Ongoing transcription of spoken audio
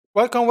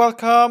Welcome,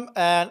 welcome,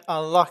 and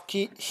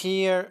Unlucky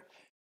here.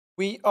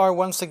 We are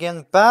once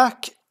again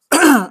back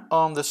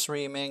on the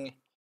streaming.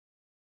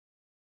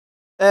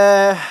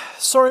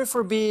 Sorry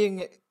for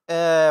being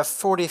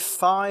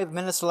 45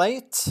 minutes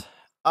late.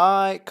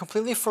 I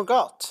completely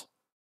forgot.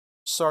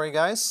 Sorry,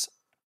 guys.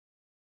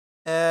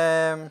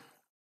 But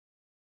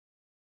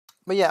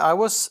yeah, I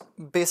was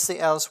busy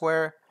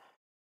elsewhere.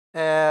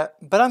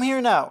 But I'm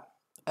here now.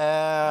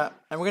 And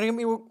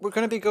we're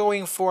gonna be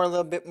going for a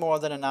little bit more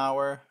than an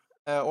hour,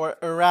 or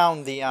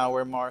around the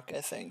hour mark,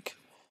 I think.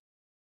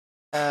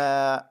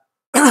 uh,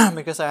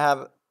 because I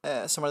have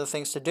some other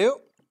things to do.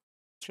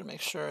 To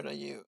make sure that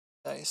you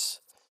guys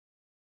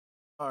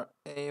are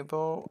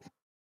able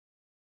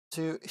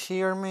to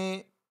hear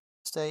me,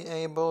 stay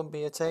able,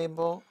 be a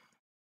table,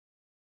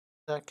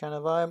 that kind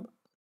of vibe.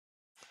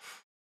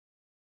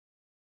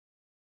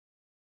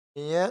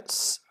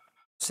 Yes,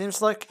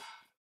 seems like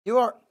you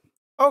are.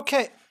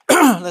 Okay,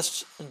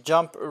 let's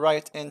jump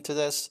right into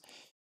this.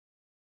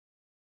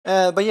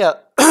 But yeah,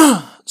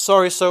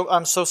 sorry. So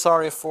I'm so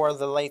sorry for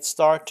the late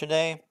start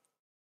today.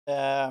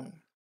 Um,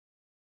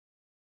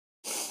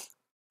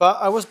 but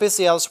I was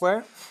busy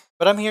elsewhere.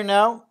 But I'm here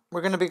now.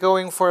 We're gonna be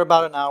going for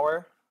about an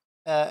hour,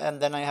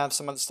 and then I have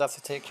some other stuff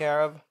to take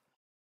care of.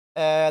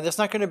 There's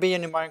not gonna be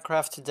any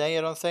Minecraft today,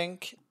 I don't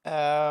think.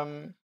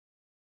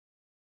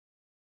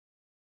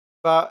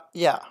 But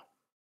yeah,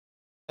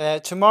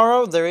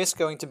 tomorrow there is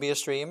going to be a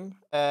stream.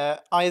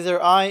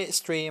 Either I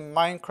stream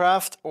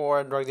Minecraft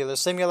or Drug Dealer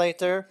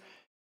Simulator,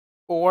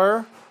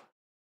 or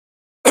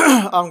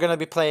I'm gonna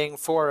be playing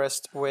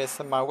Forest with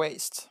my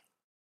waste.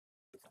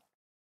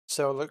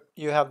 So look,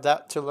 you have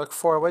that to look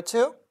forward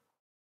to.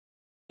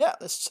 Yeah,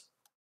 let's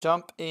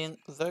jump in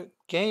the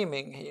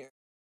gaming here.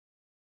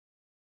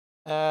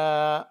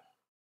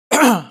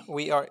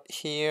 We are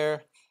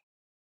here.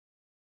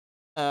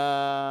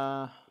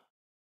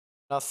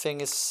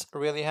 Nothing is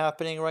really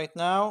happening right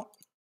now.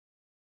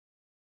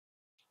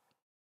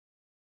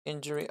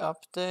 Injury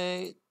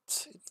update,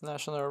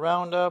 international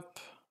roundup.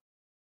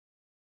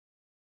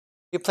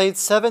 We played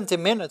 70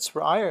 minutes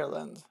for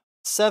Ireland.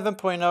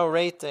 7.0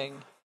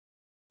 rating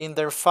in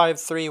their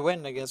 5-3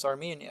 win against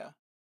Armenia.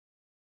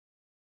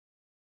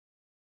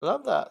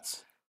 Love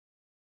that.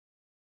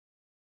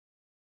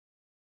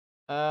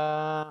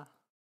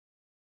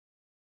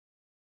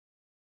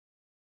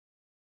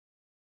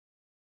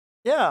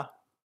 Yeah,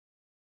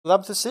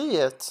 love to see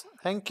it.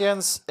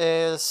 Henkens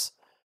is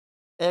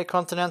a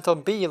Continental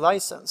B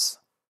license.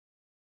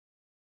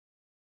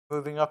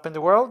 Moving up in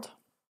the world,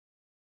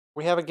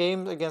 we have a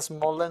game against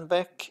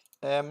Molenbeek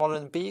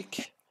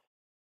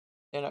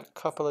in a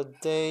couple of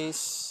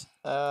days.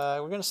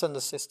 We're gonna send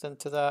assistant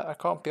to that. I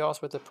can't be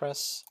asked with the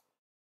press.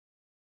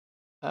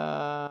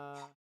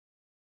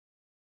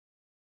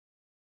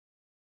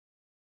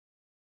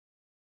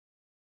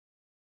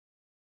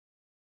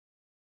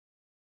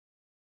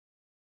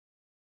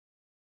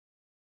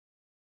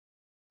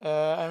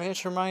 I'm here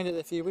to remind that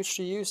if you wish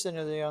to use any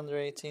of the under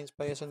 18s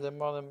players in the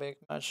Molenbeek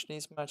match,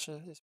 these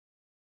matches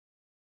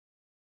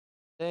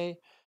today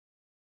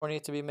or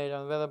need to be made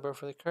available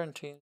for the current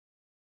team.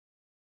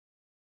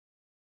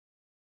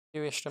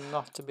 You wish them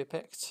not to be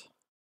picked.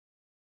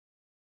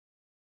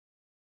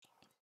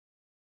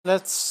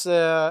 Let's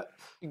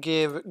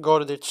give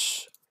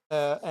Gordic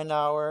an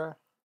hour.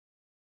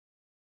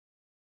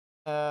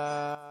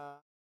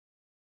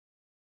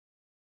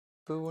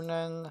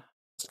 Boonen,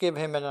 let's give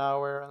him an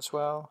hour as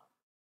well.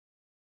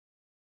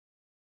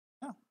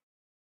 Yeah,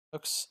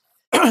 looks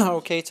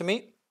okay to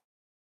me.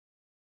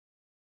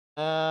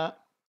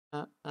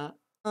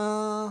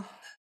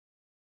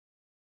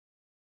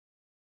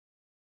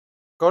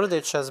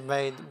 Gordic has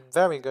made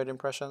very good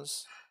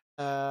impressions.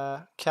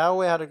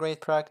 Cowie had a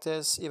great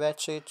practice.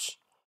 Ivecic,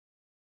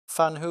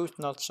 Van Hoot,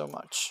 not so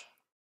much.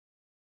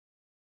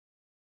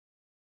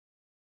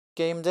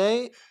 Game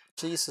day,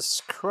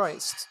 Jesus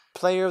Christ.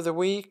 Player of the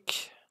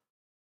week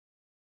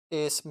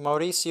is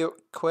Mauricio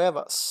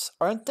Cuevas.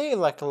 Aren't they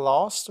like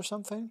lost or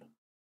something?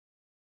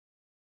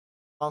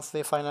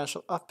 Monthly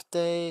financial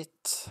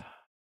update.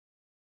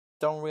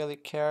 Don't really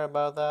care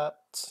about that.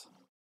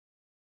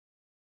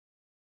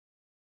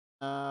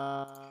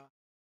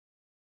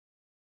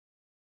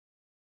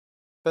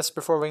 Best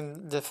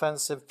performing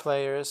defensive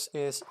players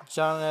is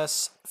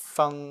Johannes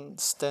van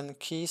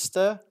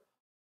Stenkiste.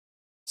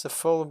 It's a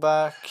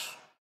fullback.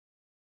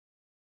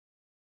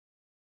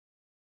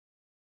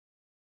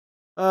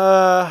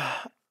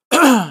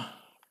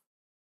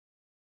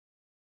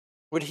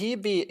 Would he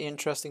be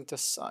interesting to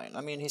sign?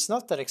 I mean, he's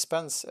not that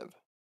expensive.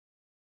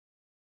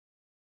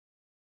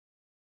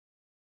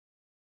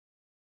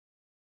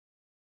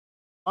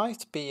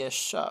 Might be a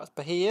shot,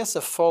 but he is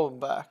a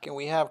fullback, and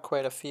we have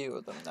quite a few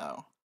of them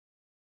now.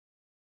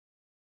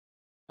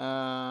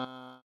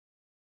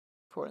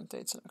 Important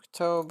dates in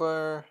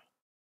October.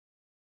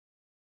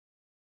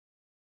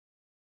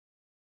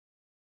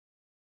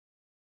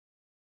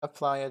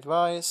 Apply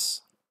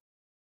advice.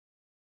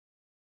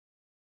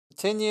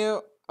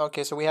 Continue.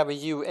 Okay, so we have a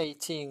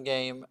U18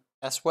 game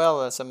as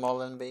well as a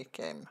Molenbeek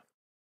game.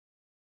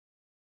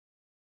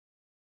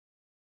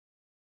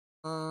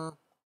 Mm.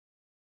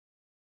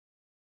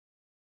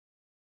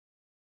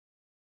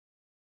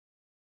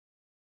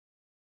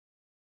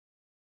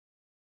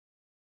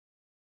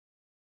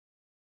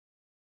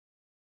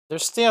 They're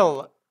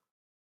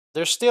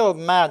still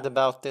mad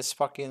about this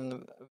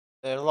fucking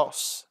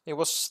loss. It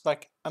was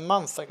like a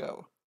month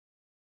ago.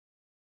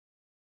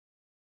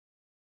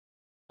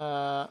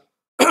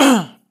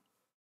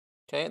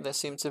 Okay, they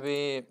seem to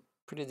be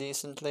pretty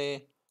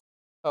decently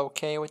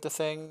okay with the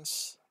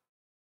things.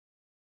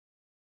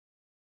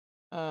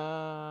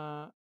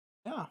 Yeah,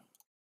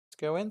 let's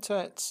go into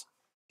it.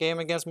 Game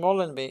against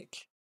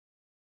Molenbeek.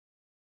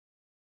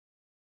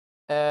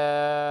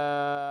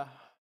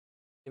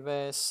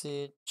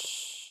 Ivesic,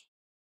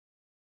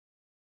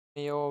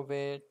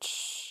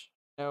 Jovic,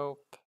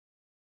 nope.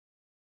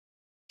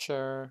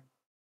 Sure.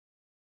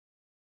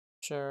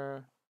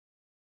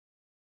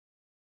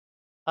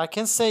 I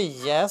can say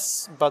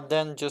yes, but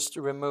then just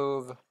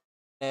remove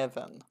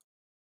Evan.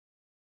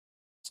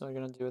 So we're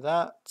gonna do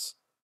that.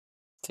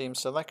 Team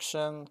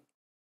selection.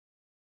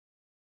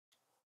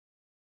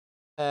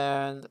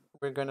 And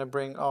we're gonna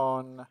bring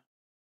on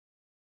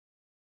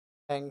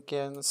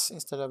Henkins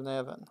instead of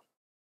Neven.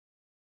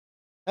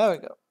 There we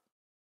go.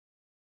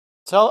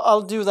 So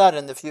I'll do that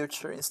in the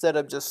future instead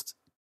of just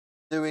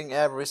doing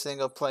every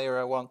single player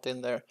I want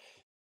in there.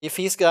 If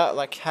he's got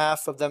like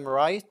half of them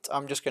right,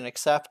 I'm just gonna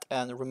accept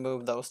and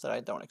remove those that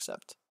I don't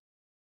accept.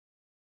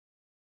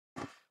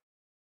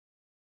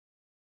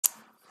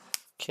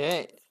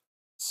 Okay,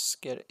 let's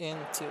get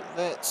into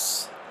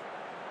this.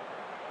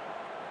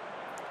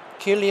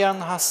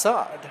 Kylian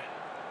Hazard.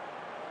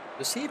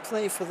 Does he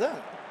play for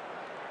them?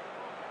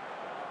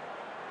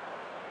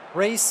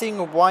 Racing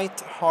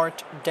White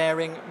Hart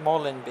Daring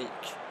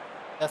Molenbeek.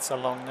 That's a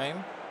long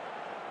name.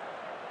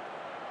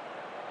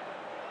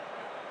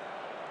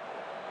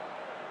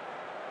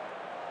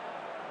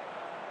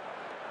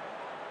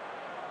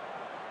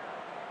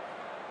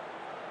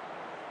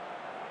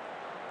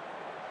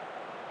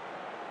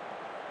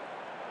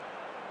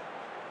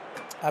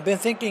 I've been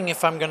thinking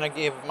if I'm gonna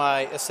give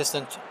my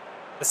assistant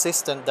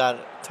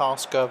that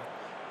task of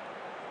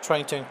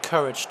trying to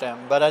encourage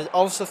them, but I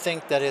also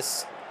think that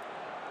is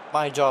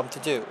my job to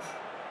do.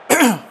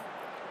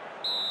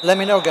 Let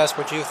me know, guys,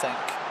 what you think.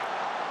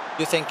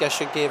 Do you think I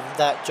should give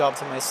that job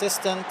to my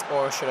assistant,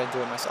 or should I do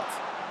it myself?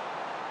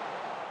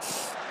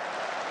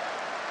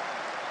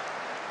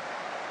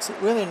 It's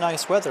really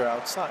nice weather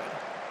outside.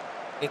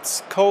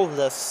 It's cold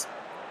as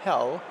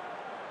hell,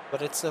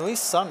 but it's at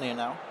least sunny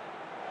now.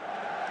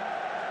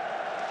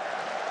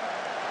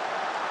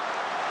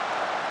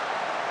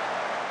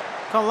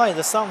 Can't lie,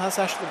 the sun has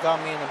actually got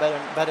me in a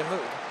better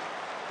mood.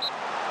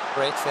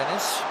 Great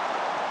finish.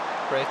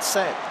 Great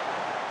save.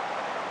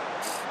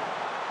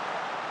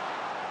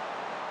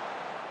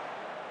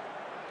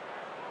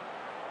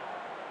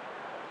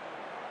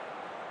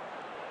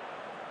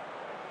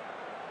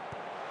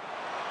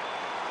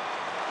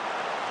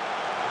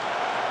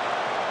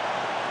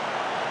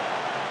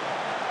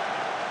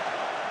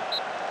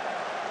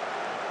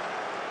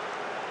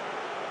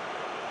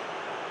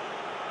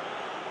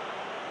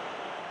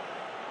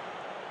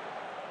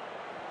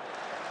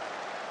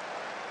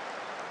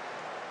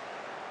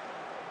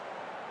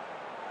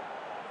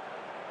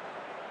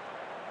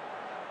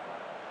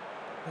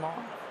 Come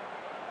on.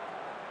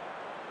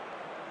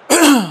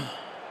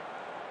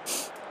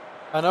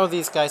 I know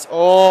these guys.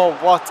 Oh,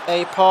 what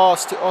a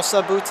pass to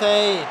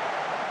Osabute.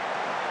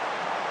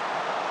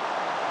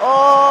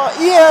 Oh,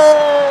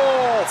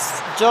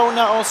 yes!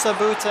 Jonah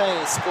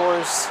Osabute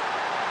scores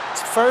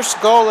his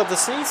first goal of the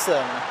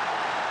season.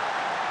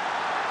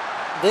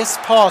 This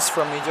pass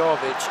from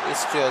Mijovic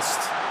is just...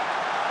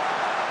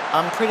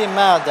 I'm pretty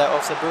mad that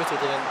Osabute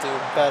didn't do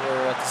better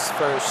at his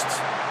first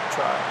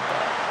try.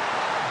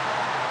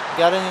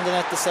 Got it in the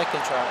net the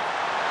second try.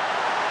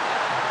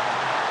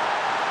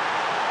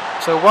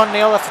 So 1-0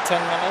 after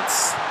 10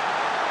 minutes.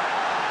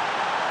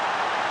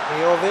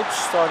 Mijovic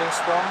starting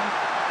strong.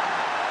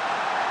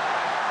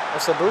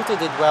 Osabute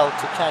did well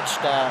to catch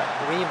the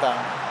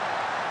rebound.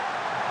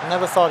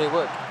 Never thought he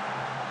would.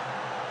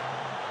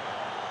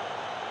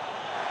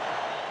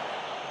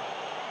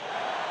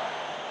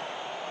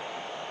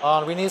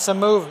 Oh, we need some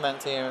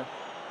movement here.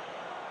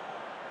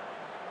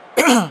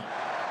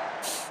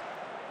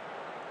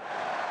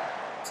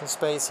 Some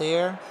space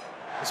here,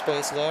 some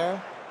space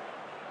there.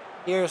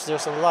 There's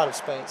a lot of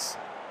space.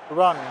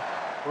 Run,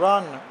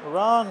 run,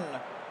 run,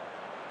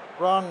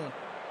 run.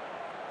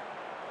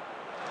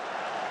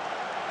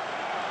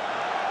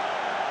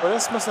 Well,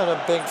 this must not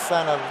a big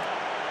fan of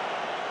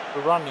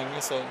running,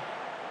 is he?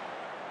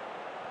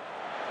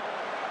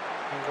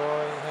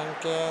 Roy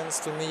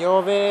Henkins to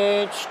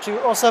Mijovic to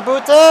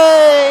Osabute!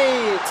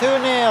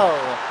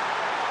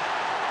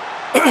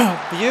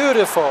 2-0!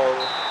 Beautiful!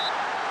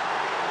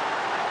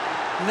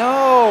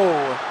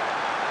 No!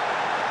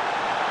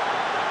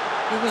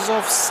 He was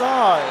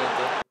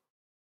offside.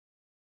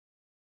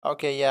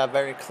 Okay, yeah,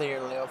 very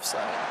clearly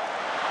offside.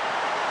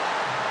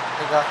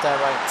 He got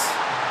that right.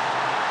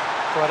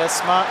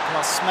 Quaresma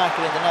must smack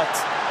it in the net.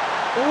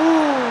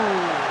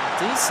 Ooh,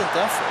 decent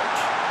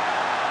effort.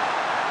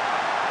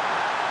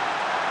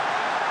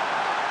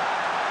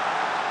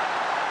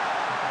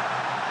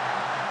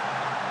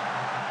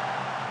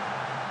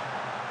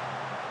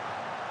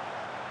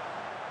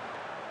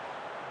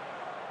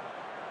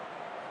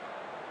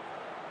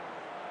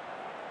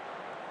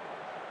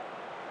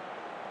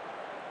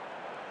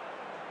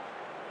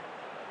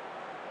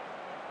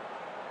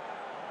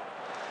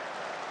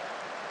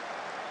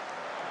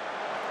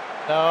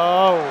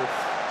 No!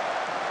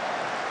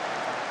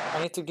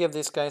 I need to give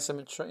this guy some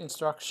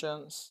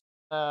instructions.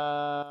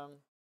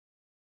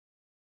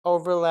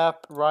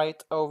 Overlap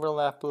right,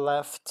 overlap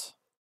left.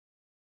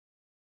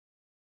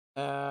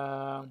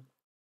 And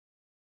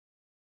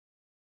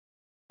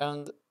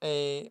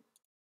a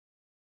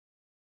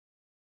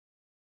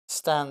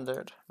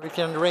standard. We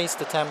can raise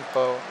the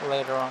tempo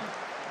later on.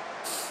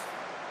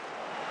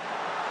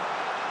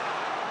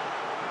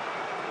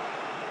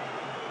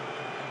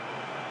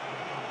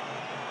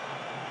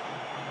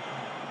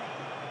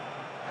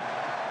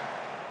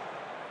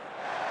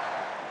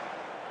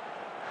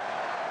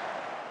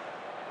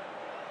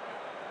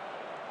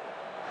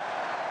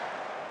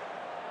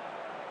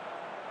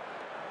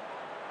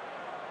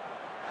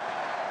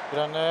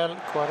 Granel,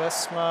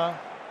 Quaresma,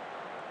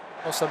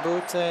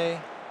 Osabute,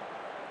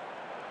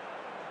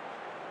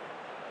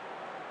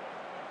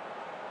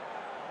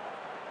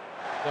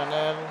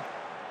 Granel,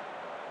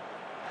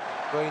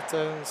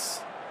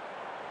 Waiters,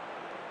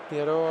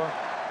 Pierrot,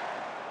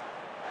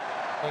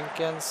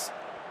 Henkens.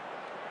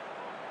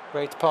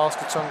 Great pass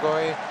to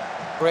Tsongoy.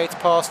 Great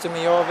pass to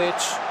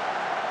Mijovic.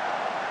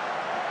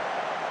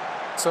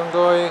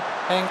 Tsongoy,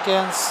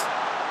 Henkens.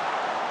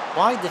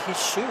 Why did he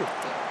shoot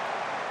there?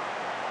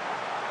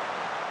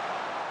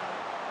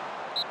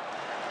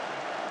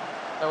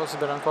 That was a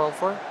bit uncalled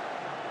for.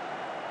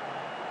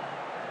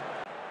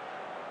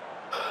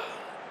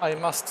 I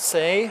must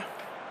say.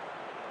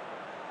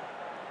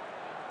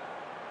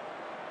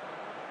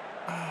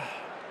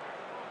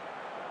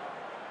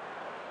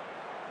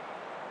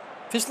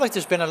 Feels like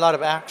there's been a lot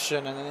of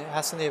action and it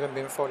hasn't even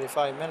been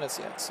 45 minutes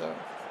yet, so.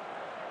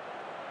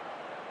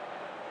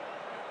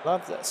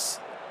 Love this.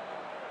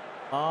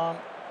 No.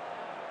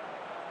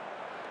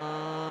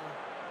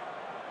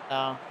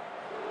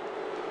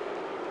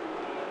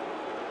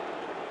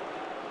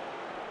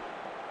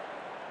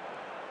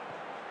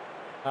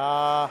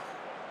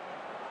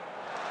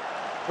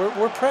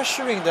 We're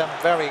pressuring them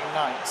very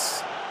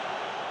nice.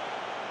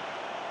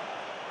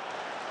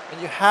 And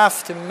you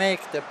have to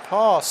make the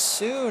pass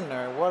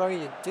sooner. What are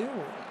you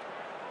doing?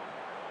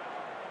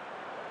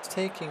 It's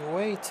taking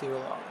way too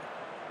long.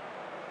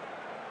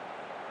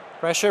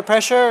 Pressure,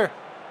 pressure!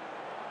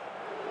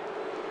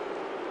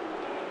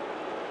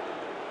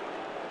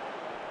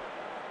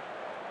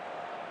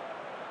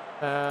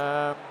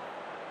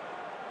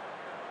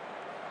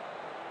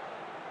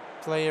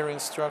 Player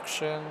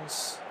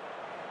instructions.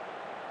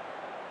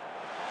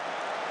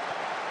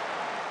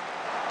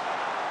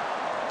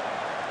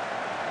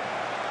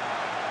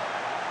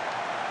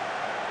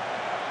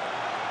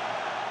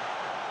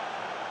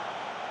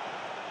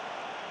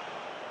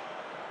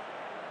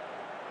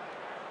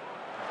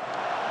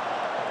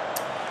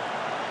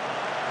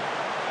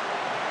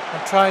 I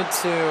tried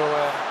to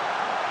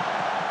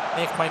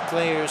make my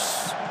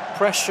players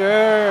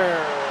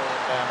pressure.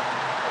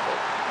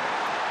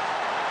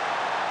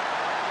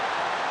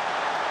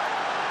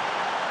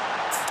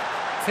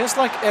 Feels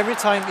like every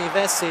time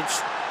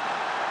Ivesic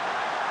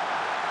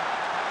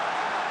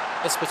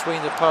is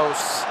between the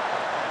posts,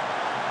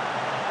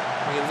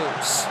 we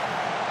lose.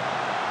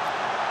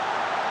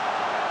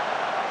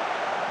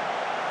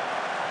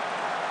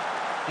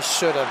 He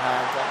should have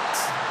had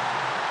that.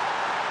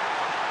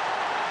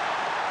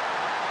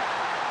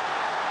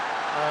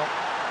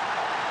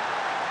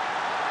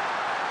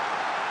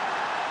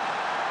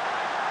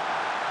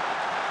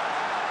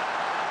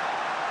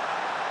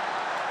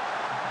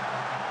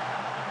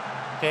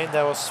 Okay,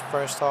 that was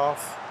first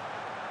half.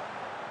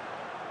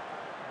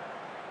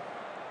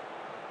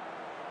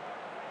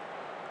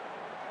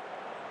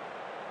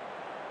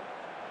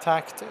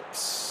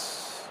 Tactics.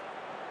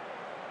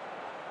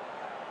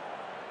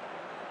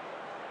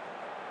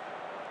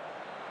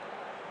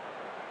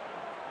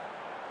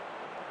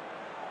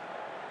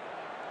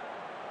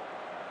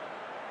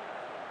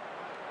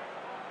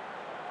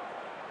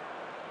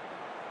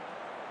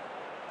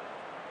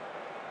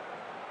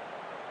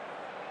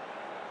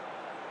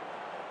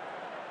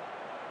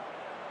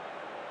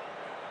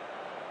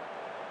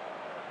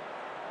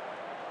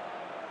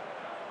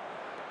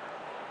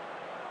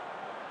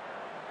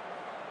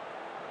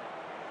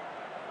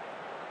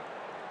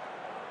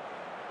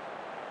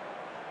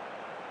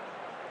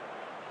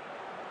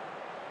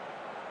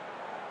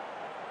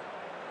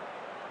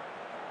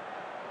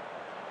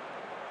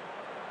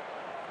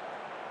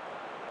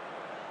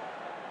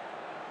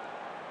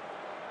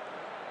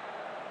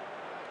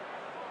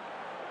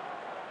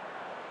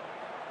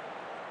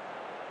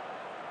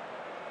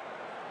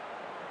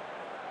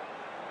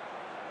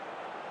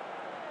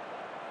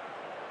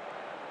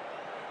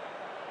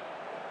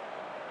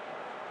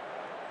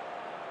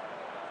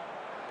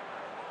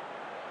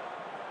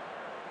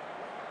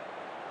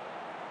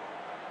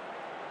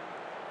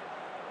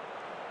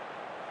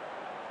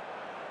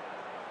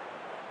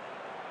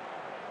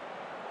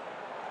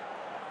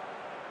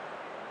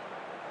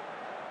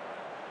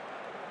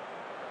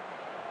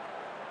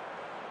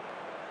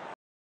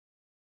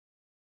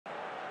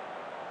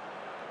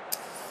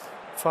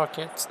 Fuck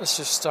it, let's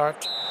just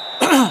start.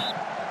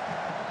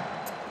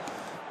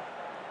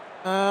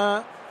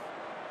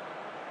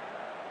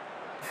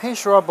 Hey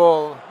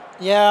Trouble.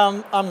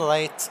 Yeah, I'm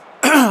late.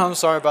 I'm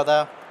sorry about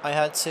that. I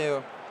had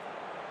to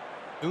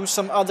do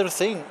some other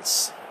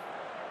things.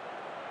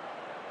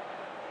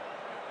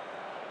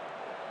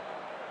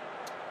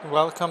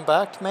 Welcome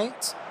back,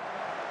 mate.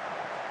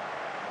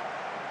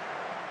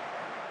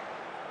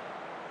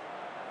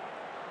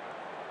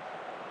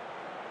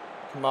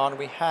 Come on,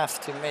 we have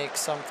to make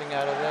something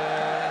out of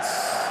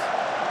this.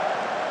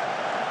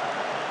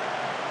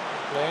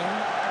 Bling.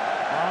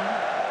 On.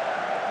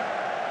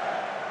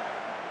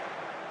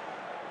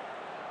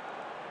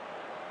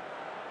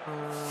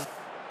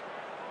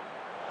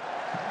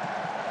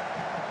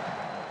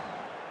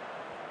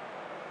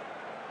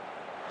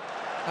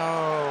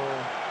 Oh.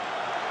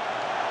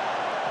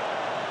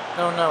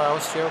 No, no, I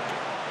was joking.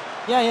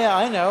 Yeah,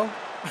 I know.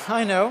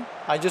 I know.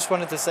 I just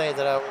wanted to say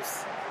that I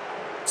was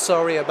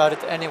sorry about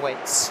it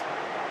anyways.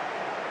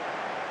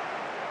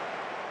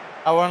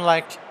 I want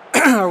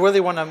I really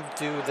want to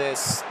do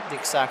this the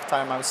exact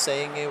time I was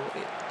saying it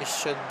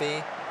should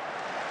be.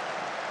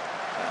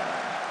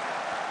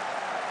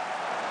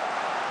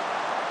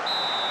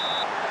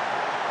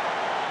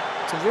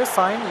 So you're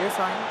fine, you're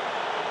fine.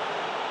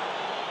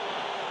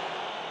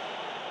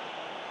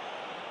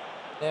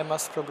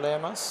 Problemas,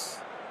 problemas.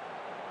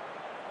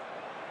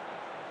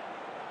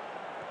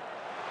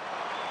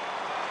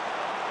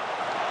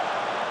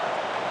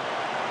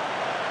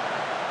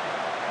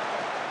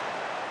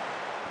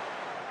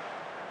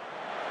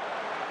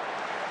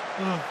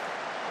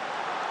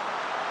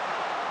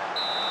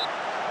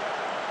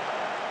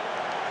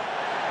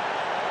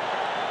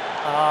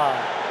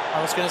 I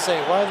was gonna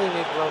say, why did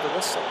it blow the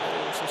whistle?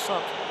 It was just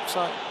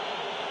sorry.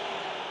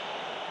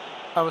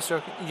 I was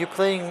joking. You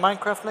playing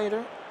Minecraft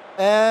later?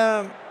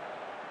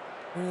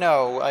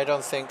 No, I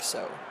don't think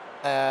so.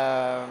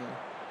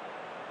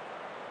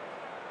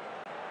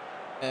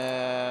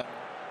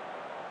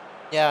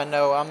 Yeah,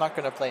 no, I'm not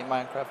gonna play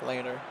Minecraft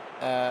later.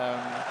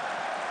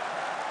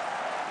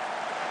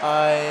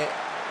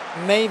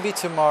 Maybe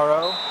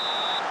tomorrow.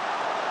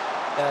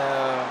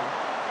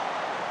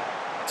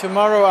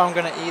 Tomorrow I'm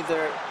gonna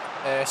either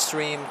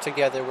stream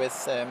together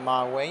with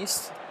Ma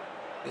Waste,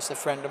 who's a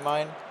friend of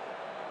mine,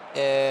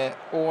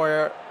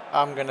 or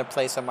I'm gonna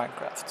play some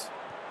Minecraft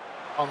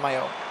on my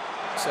own.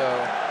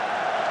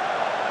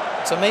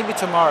 So maybe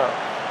tomorrow,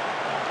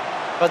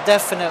 but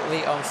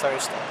definitely on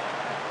Thursday.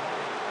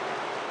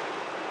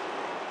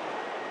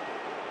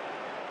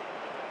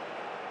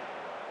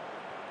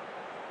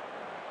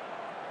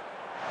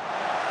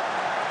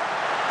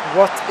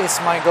 What is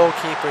my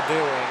goalkeeper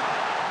doing?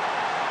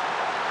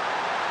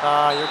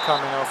 Ah, you're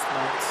coming off,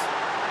 mate.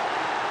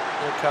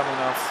 You're coming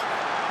off.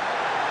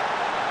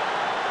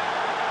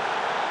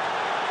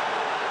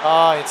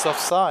 Ah, it's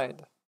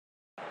offside.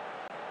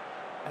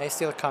 He's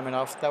still coming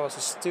off. That was a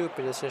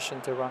stupid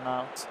decision to run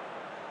out.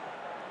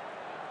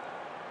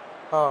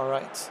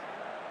 Alright.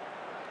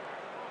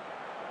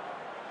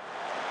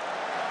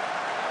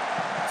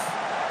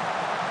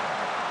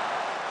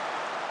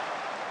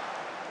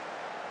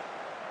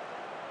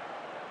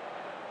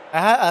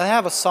 I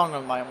have a song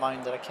on my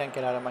mind that I can't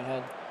get out of my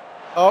head.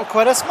 Oh,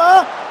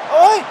 Quaresma!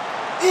 Oi!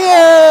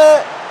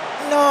 Yeah!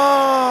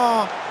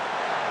 No!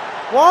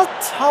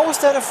 What? How was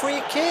that a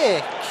free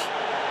kick?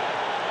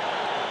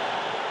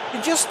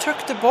 You just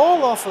took the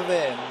ball off of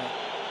him.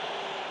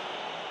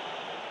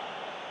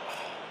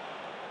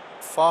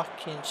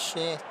 Fucking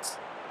shit.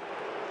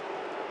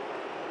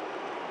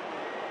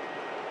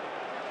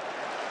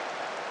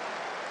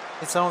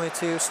 It's only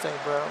Tuesday,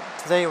 bro.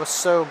 Today was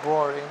so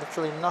boring.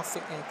 Literally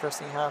nothing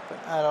interesting happened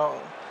at all.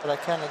 But I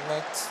can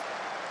admit.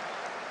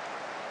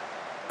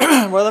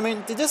 Well, I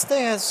mean, this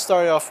day has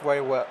started off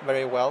very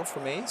well for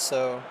me.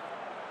 So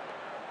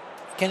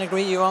cannot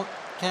agree with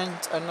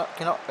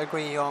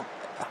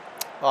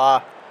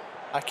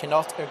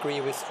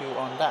you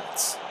on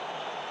that.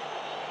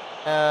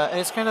 And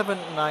it's kind of a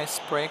nice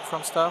break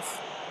from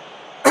stuff.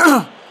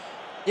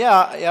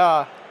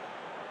 Yeah.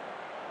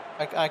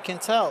 I can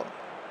tell.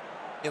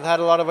 You've had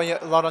a lot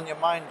on your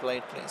mind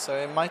lately, so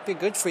it might be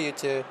good for you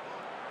to.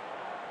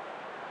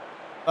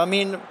 I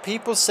mean,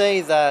 people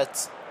say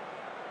that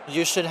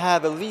you should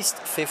have at least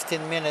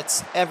 15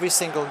 minutes every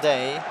single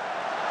day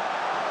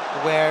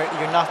where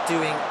you're not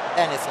doing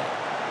anything.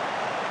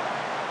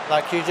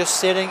 Like you're just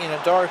sitting in a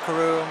dark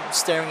room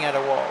staring at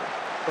a wall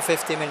for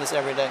 15 minutes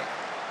every day.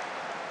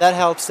 That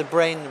helps the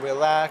brain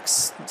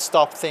relax,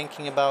 stop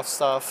thinking about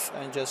stuff,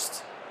 and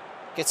just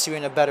gets you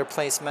in a better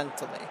place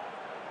mentally.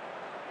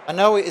 I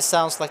know it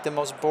sounds like the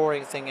most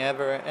boring thing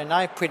ever, and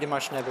I pretty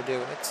much never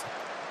do it.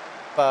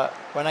 But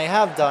when I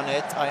have done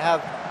it, I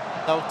have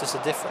noticed a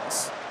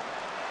difference.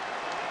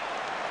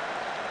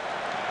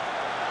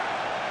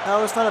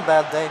 No, it's not a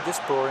bad day,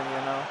 just boring,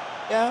 you know.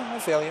 Yeah, I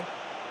feel you.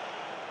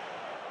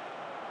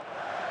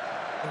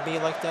 It can be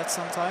like that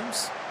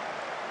sometimes.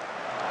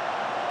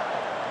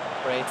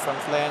 Great from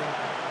Flynn.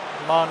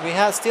 Come on, we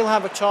still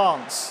have a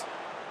chance.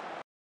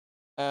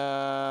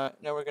 Now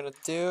we're gonna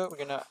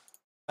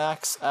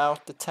max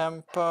out the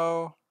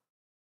tempo.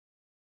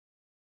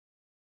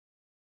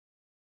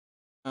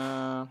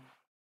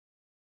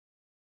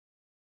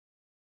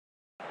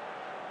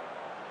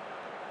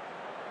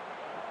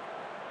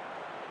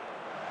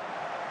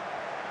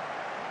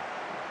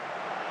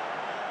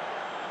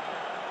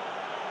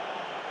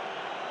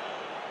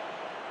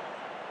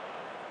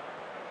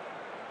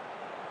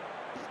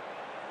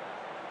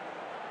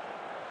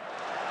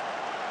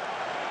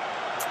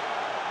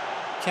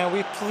 Can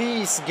we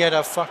please get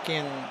a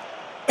fucking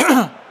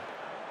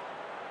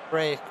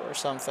break or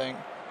something?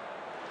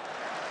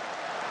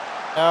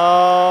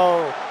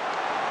 No.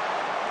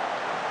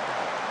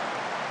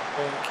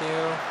 Thank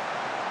you.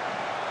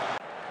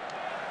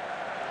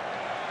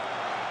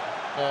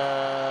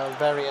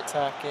 Very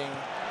attacking.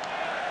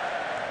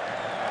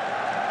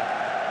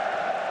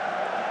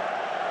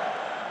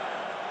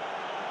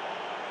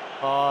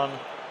 On.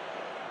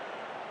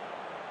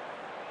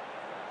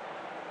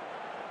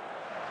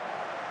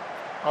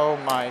 Oh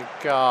my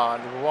god,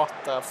 what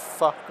the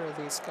fuck are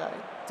these guys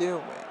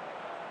doing?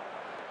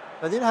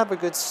 I didn't have a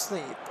good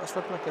sleep. I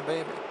slept like a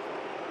baby.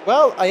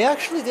 Well, I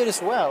actually did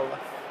as well.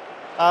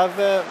 I've,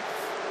 to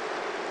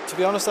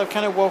be honest, I've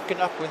kind of woken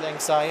up with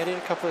anxiety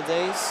a couple of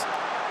days.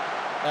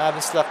 I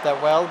haven't slept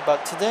that well,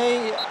 but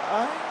today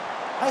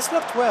I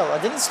slept well. I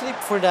didn't sleep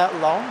for that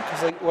long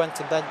because I went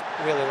to bed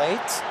really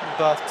late,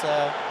 but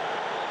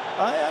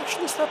I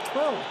actually slept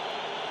well.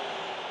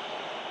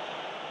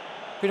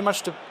 Pretty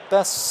much the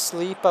best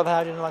sleep I've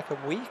had in like a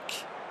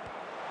week.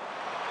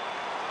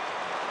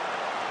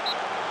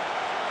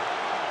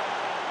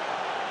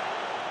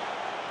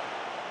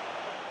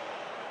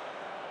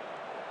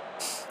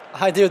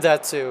 I do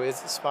that too,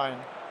 it's fine.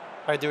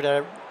 I do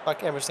that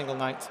like every single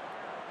night.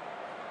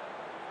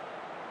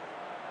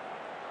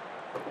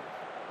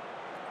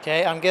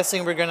 Okay, I'm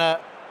guessing we're gonna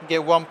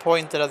get 1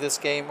 point out of this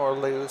game or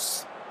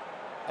lose.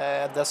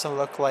 It doesn't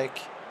look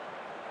like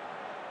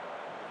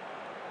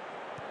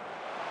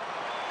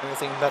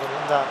anything better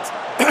than that.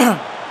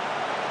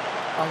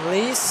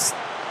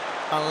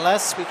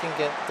 Unless we can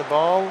get the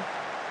ball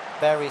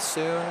very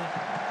soon.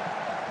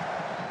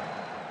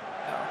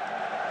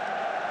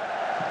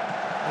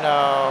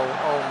 No,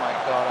 oh my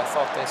god, I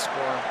thought they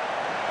scored.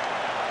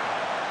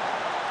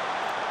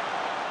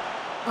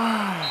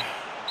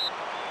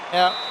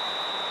 Yeah,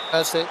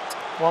 that's it.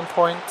 1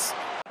 point.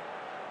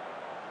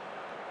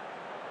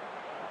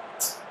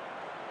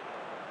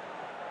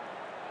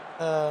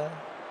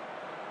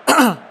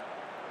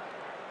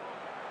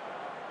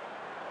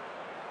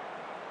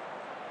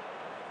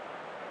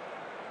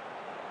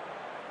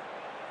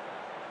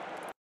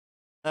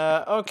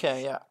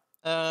 Okay, yeah.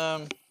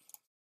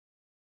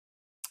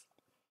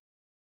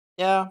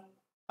 Yeah,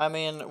 I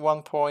mean,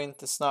 1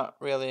 point is not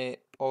really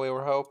what we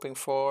were hoping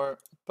for,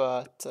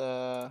 but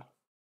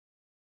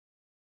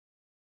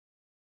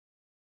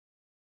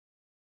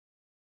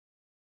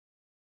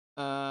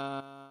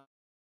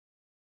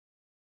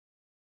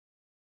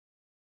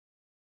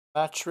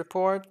match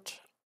report.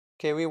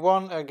 Okay, we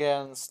won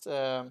against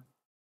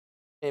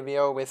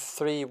KVO with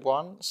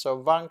 3-1. So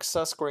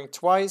Vanksa scoring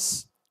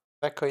twice,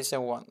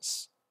 Vekoisen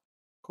once.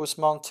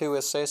 Kuzman 2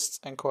 assists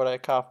and Koray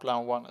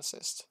Kaplan 1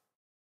 assist.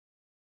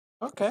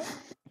 Okay.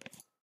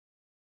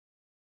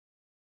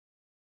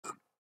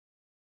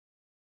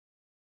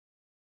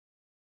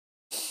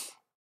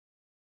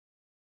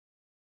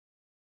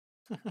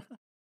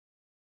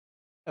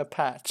 A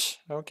patch.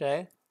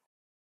 Okay.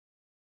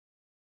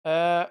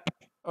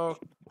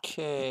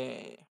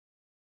 Okay.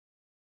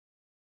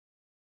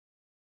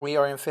 We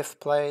are in 5th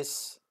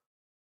place.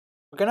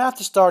 We're gonna have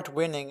to start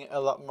winning a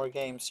lot more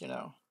games, you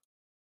know.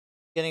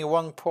 Getting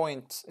 1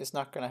 point is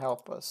not gonna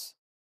help us.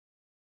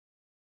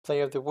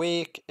 Player of the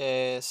week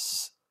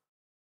is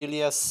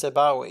Ilyas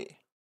Sebawi.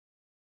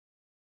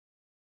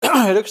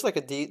 He looks like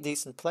a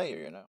decent player,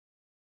 you know.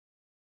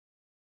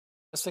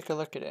 Let's take a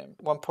look at him.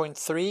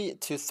 1.3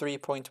 to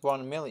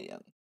 3.1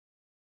 million.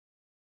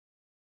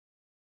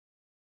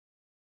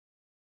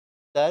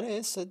 That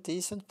is a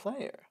decent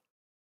player.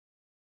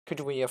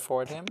 Could we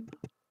afford him?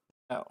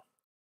 No.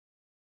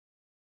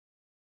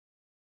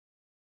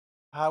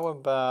 How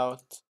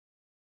about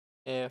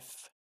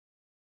if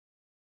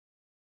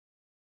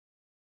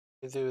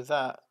we do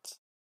that?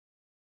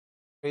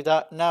 We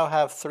now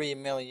have 3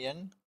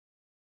 million.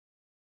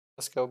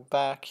 Let's go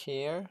back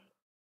here.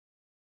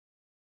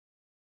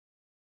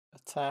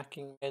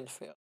 Attacking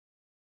midfield.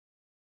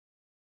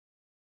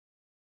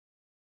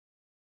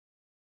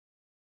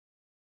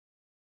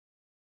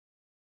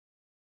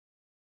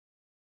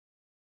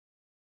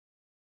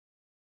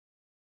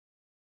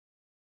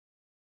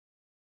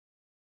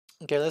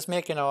 Okay, let's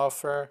make an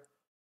offer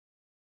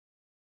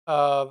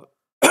of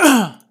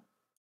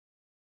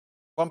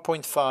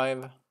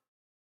 1.5.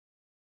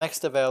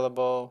 Next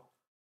available.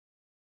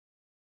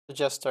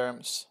 Suggest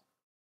terms.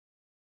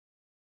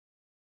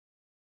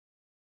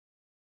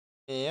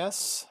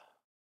 Yes.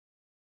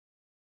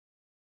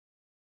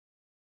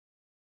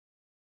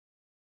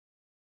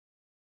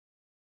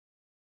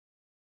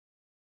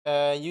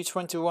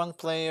 U21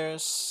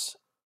 players.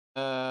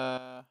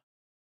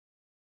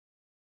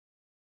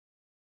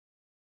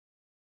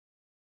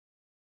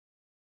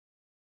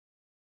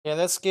 Yeah,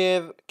 let's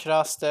give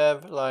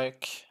Krastev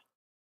like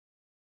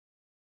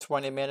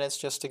 20 minutes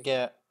just to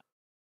get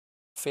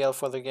feel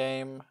for the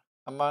game.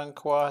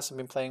 Amankwa hasn't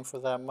been playing for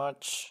that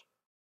much.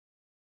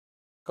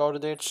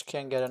 Gordich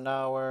can get an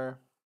hour.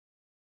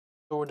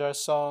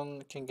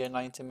 Thordarson can get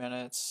 90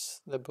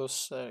 minutes. The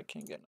Busser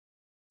can get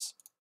minutes.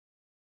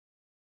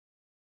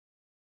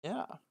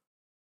 Yeah.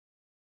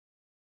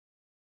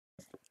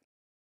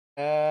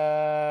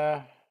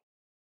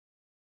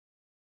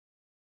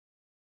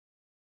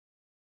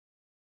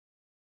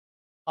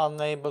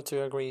 Unable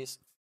to agree.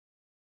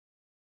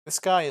 This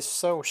guy is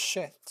so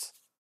shit.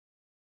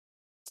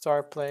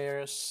 Star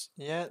players,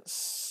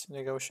 yes.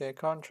 Negotiate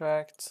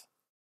contract.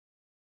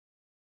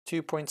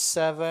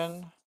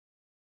 2.7.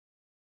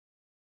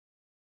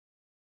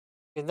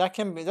 Okay, that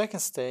can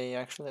stay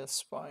actually,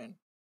 that's fine.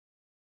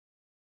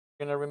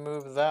 Gonna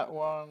remove that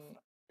one.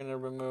 Gonna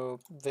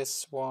remove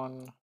this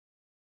one.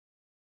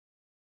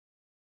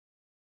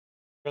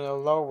 Gonna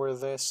lower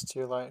this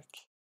to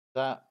like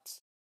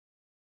that.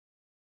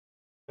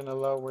 Gonna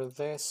lower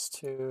this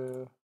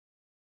to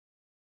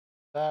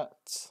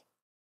that.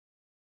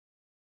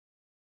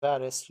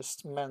 That is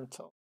just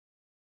mental.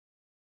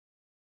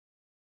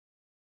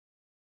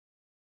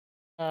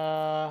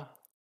 Okay,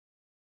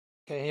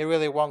 he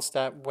really wants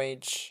that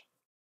wage.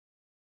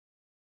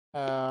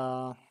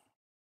 How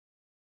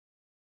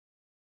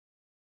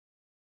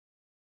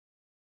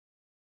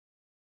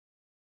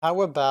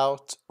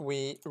about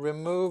we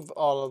remove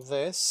all of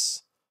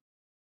this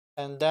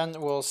and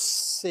then we'll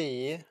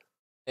see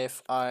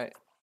if I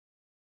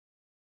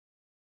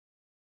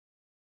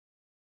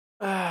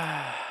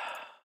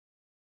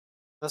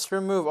let's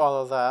remove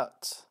all of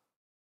that.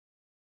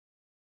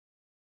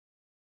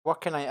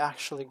 What can I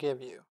actually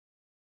give you?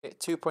 Okay,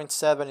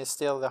 2.7 is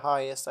still the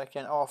highest I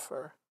can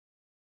offer.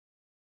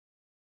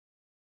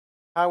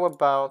 How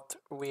about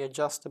we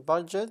adjust the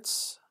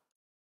budgets?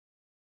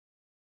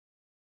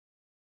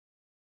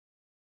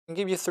 I can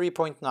give you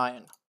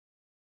 3.9.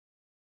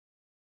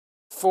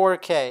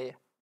 4K.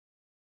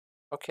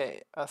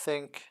 Okay, I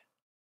think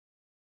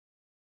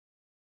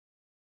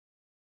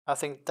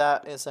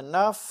that is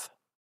enough.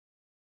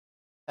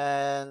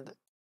 And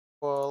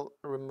we'll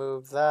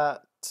remove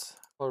that.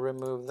 We'll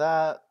remove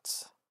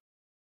that.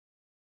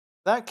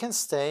 That can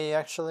stay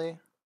actually.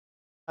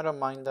 I don't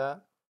mind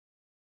that.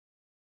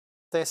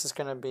 This is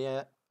gonna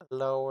be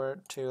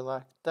lower to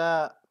like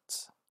that.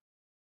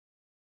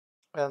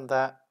 And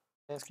that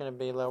is gonna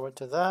be lower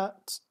to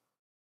that.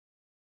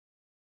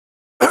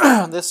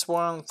 This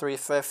one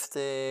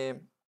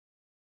 350.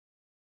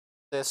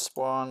 This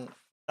one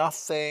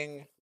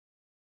nothing.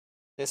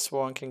 This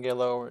one can get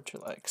lower to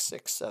like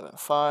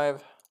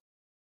 675.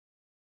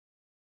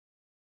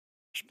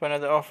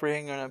 Another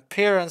offering an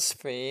appearance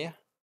fee.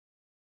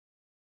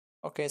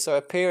 Okay, so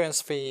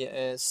appearance fee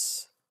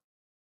is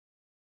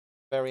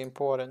very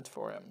important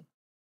for him.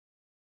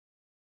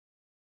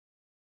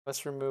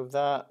 Let's remove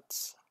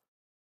that.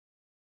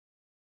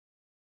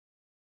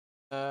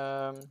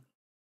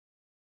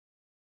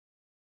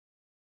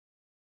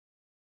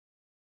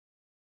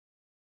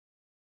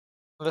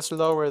 Let's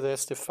lower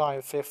this to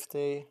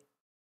 550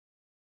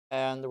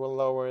 and we'll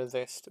lower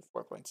this to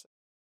 4.6.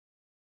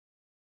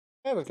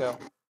 There we go.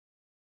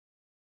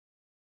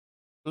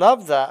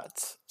 Love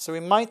that. So we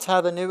might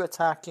have a new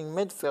attacking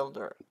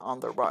midfielder on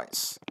the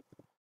rise.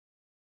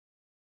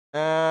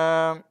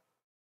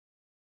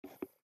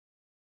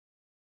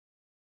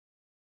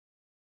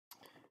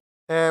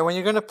 When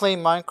you're gonna play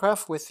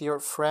Minecraft with your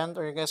friend,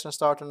 are you guys gonna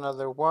start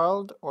another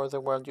world or the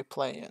world you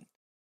play in?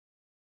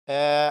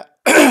 We're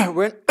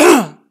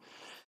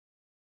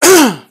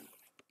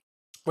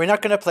we're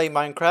not gonna play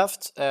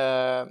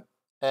Minecraft.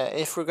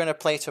 If we're gonna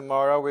play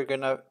tomorrow,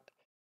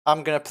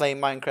 I'm gonna play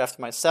Minecraft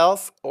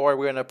myself, or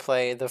we're gonna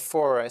play the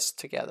forest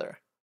together.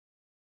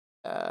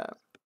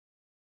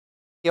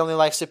 He only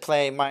likes to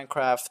play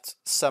Minecraft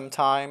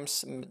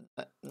sometimes,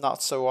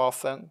 not so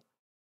often.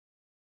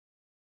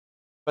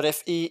 But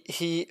if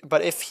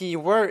he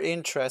were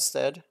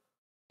interested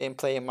in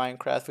playing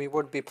Minecraft, we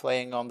would be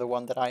playing on the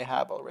one that I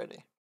have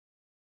already.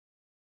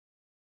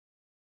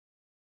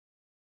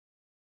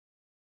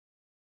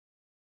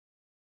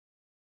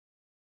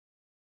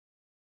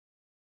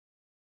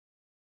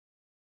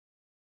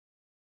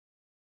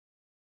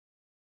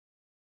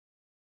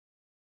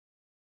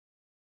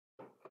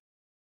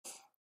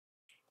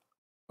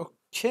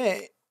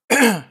 Okay.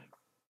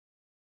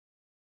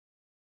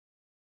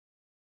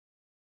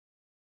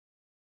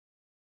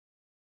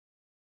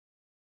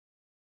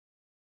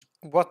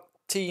 What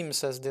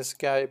teams has this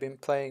guy been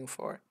playing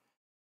for?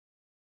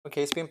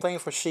 Okay, he's been playing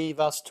for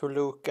Chivas,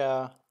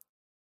 Toluca.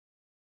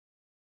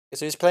 Okay,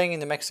 so he's playing in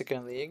the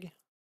Mexican League.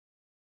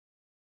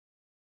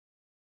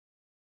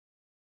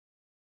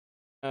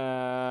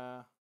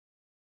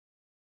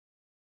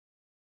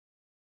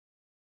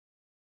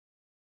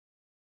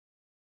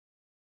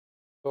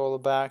 Goal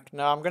back.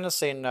 No, I'm gonna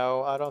say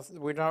no.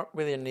 We don't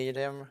really need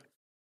him.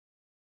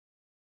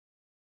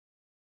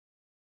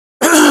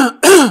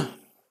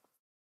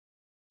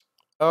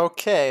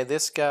 Okay,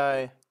 this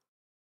guy.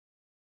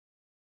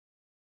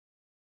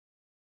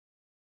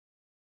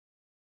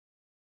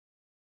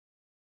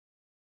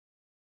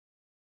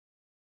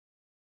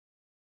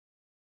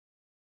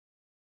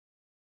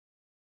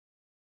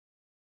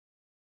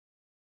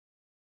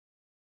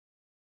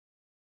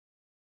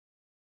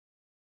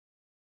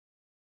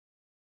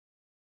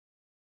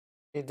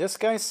 This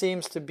guy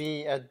seems to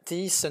be a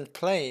decent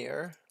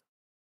player.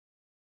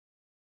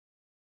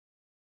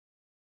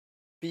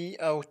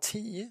 BOT?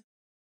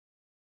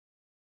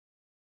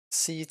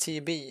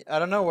 CTB. I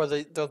don't know what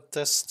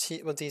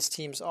what these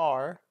teams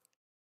are.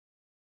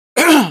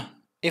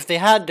 If they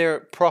had their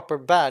proper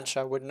badge,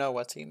 I would know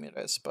what team it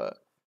is, but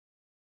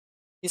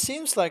he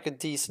seems like a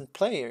decent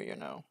player, you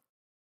know.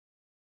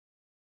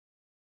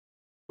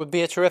 Would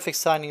be a terrific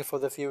signing for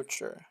the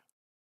future.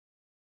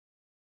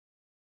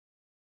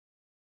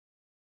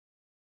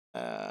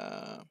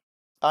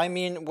 I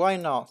mean, why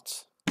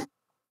not?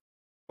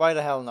 Why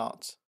the hell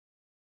not?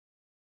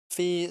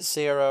 Fee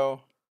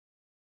 0.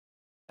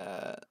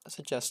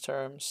 Suggest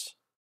terms.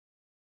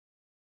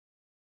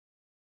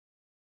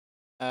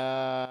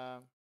 I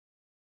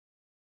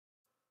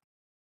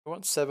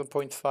want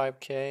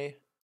 7.5k.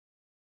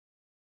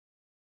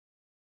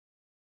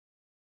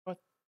 What?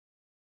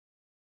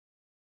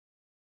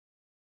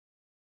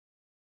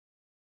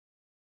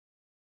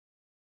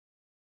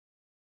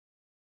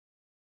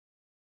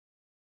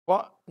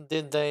 What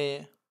did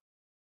they?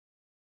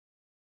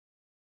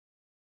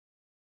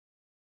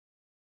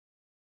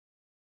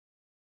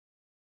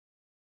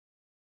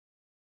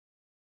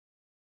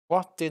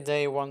 What did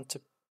they want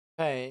to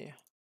pay?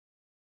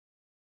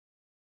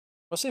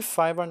 Was it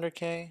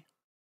 500k?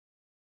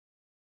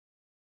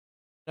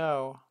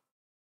 No.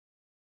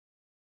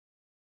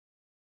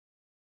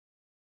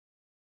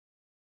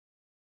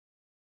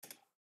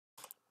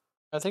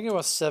 I think it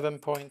was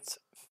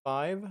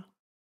 7.5.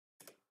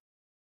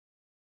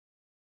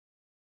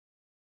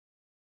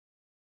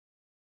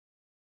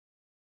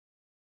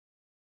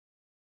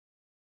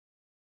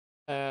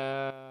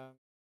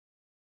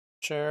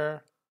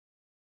 Sure.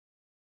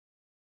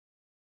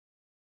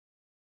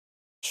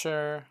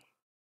 Sure.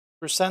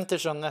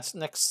 Percentage on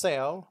next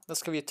sale.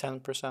 Let's give you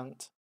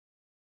 10%.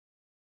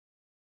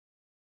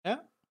 Yeah.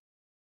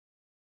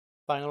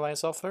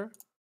 Finalize offer.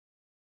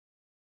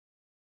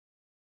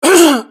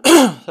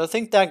 So I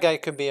think that guy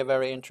could be a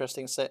very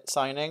interesting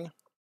signing.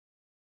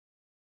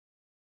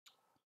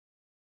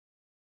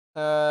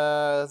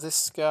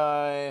 This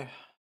guy.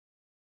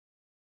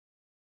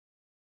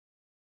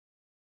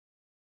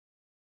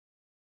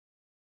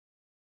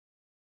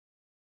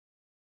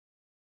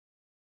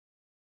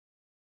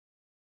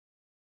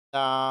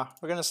 Nah,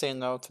 we're gonna say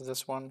no to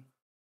this one.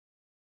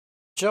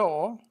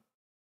 Joe.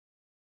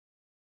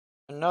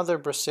 Another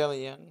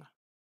Brazilian.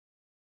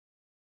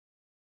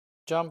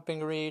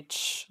 Jumping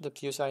reach, the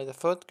use side of the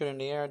foot, good in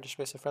the air,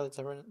 displays a fairly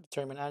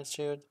determined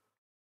attitude.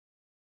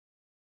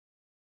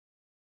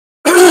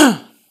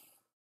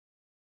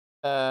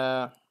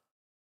 No,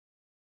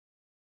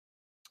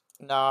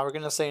 we're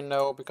gonna say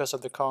no because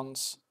of the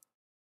cons.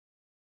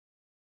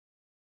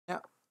 Yeah.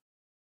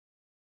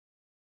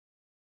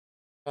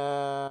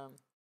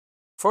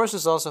 Force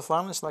is also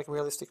fun. It's like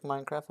realistic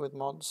Minecraft with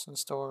mods and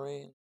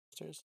story.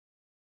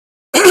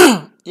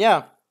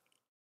 Yeah,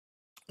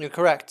 you're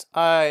correct.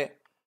 I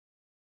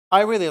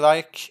really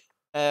like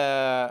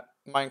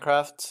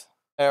Minecraft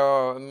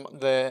or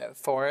the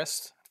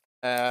forest.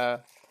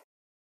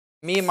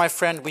 Me and my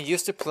friend, we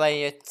used to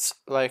play it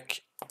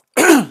like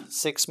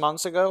 6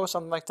 months ago or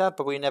something like that,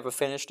 but we never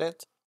finished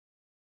it.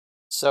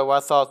 So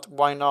I thought,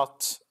 why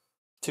not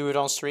do it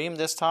on stream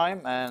this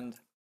time? And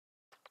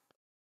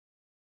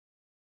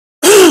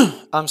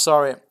I'm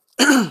sorry,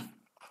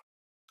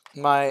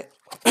 my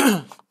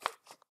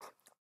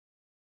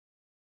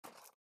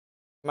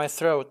my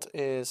throat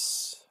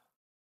is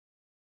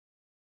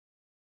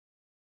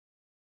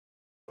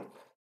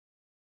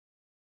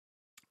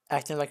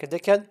acting like a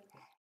dickhead.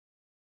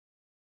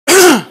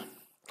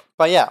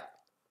 But yeah,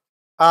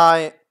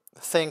 I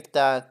think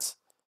that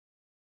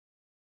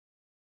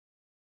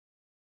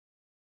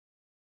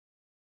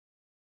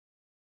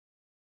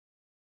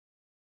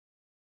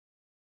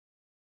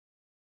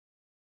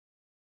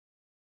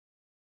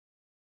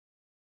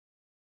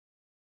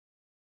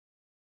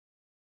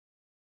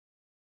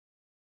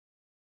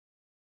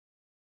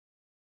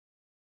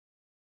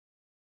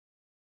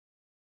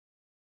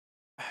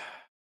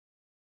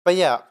but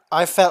yeah,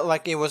 I felt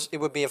like it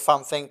would be a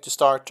fun thing to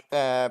start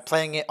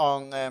playing it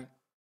on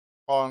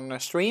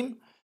stream,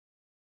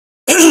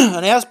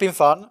 and it has been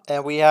fun.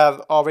 And we have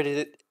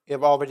already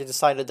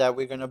decided that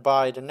we're gonna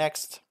buy the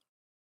next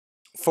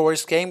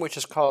forest game, which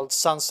is called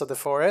Sons of the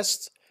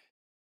Forest,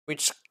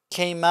 which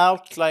came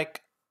out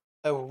like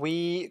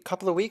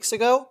couple of weeks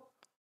ago.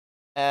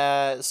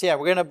 So yeah,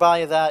 we're gonna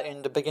buy that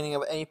in the beginning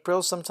of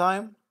April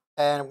sometime,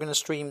 and I'm gonna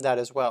stream that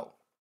as well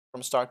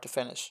from start to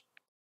finish.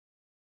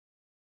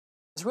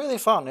 It's really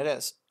fun. It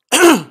is.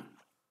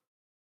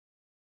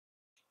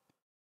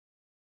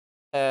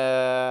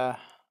 uh,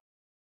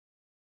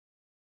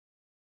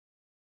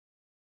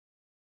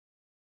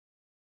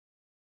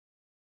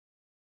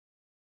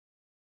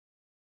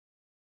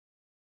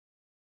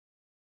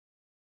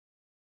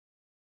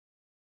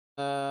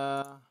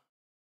 uh,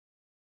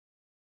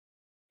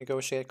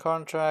 negotiate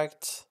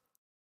contract.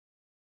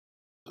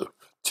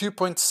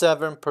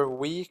 2.7 per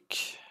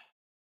week.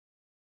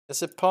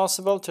 Is it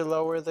possible to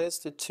lower this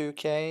to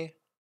 2k?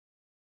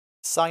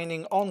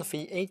 Signing on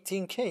fee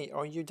 18k.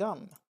 Are you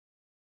dumb?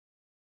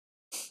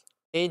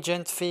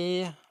 Agent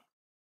fee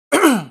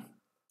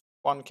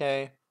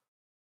 1k.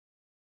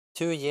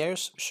 2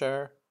 years,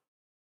 sure.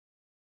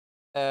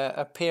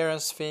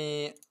 Appearance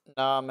fee,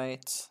 nah,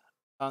 mate.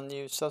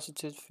 Unused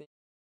substitute fee,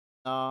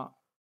 nah.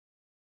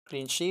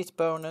 Clean sheet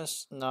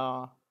bonus,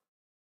 nah.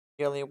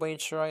 Yearly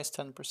wage rise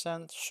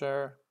 10%,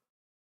 sure.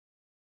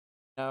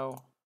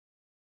 No.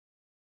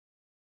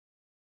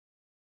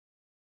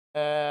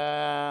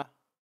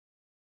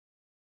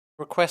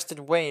 Requested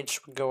wage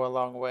would go a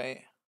long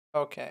way.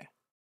 Okay.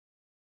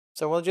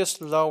 So we'll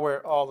just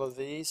lower all of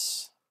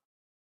these.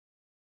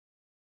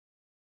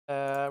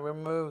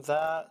 Remove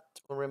that.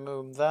 We'll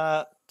remove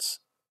that.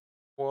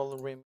 We'll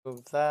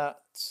remove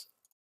that.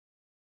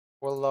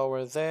 We'll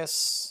lower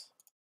this.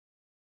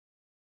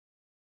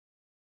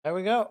 There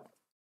we go.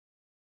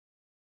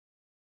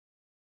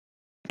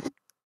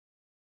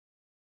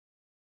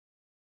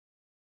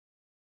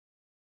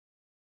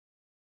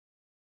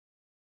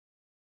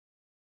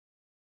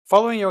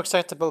 Following your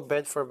acceptable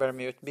bid for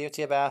Vermute, BOT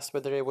have asked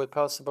whether it would be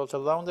possible to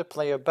loan the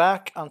player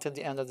back until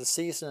the end of the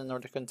season in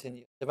order to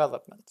continue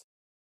development.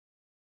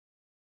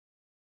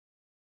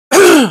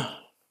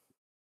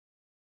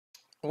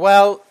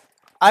 Well,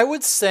 I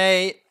would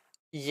say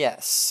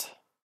yes.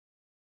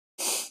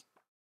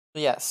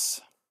 Yes.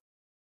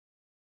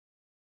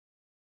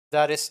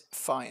 That is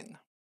fine.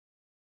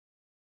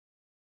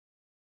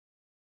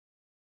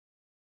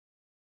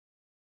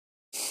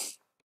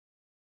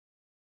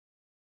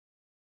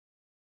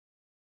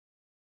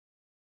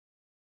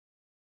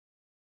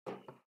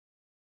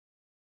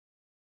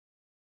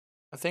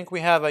 I think we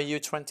have a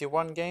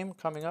U21 game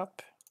coming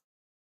up.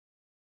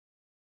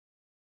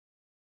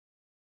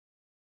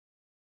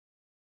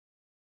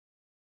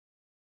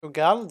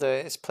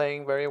 Ugalde is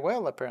playing very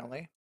well,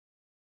 apparently.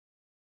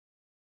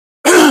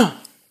 I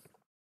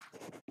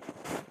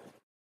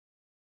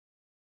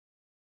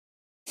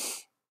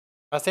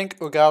think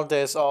Ugalde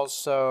is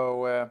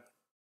also...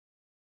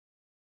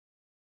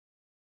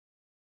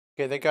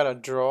 okay, they got a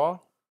draw.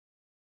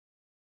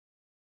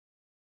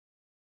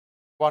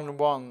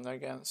 1-1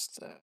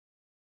 against...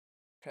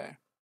 okay.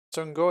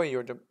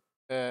 Sungoy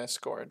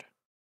scored.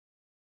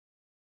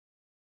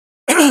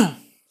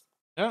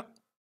 Yeah.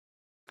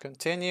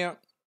 Continue.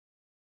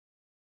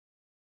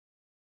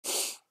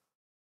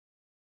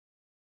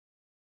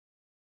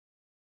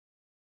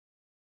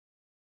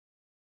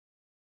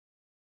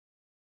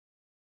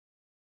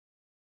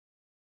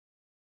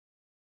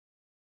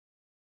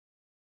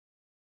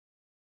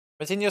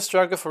 Continuous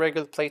struggle for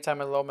regular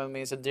playtime in Lommel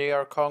means the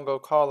DR Congo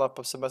call-up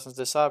of Sebastian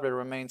Desabre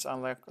remains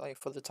unlikely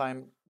for the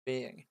time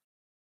being.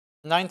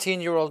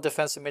 19-year-old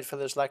defensive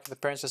midfielder's lack of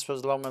appearances for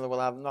Lommel will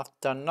have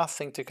done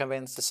nothing to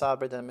convince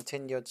Desabre that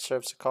Moutinho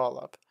deserves a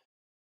call-up.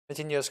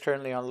 Moutinho is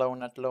currently on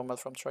loan at Lommel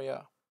from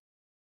Troyes.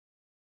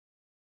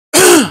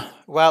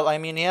 Well, I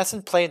mean, he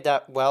hasn't played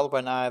that well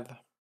when I've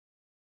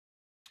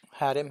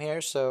had him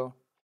here, so...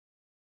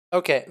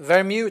 okay,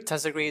 Vermute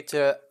has agreed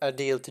to a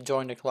deal to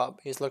join the club.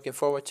 He's looking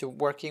forward to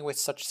working with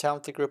such a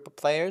talented group of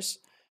players.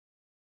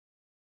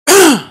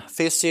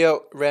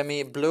 Physio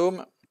Remy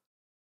Bloom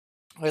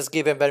has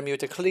given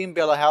Vermute a clean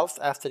bill of health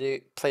after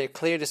the player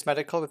cleared his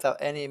medical without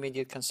any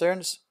immediate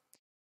concerns.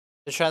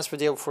 The transfer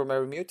deal for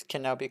Vermute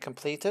can now be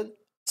completed.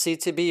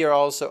 CTB are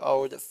also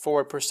owed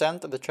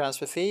 4% of the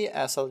transfer fee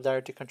as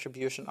solidarity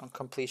contribution on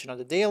completion of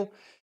the deal.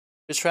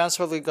 The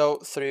transfer will go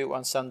through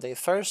on Sunday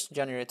 1st,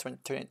 January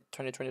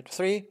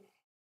 2023.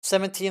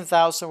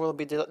 17,000 will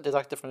be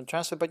deducted from the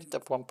transfer budget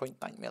of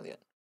 1.9 million.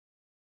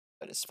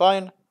 That is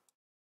fine.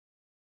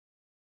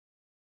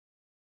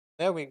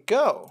 There we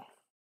go.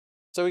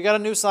 So we got a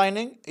new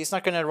signing. He's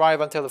not going to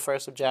arrive until the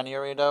 1st of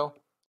January, though.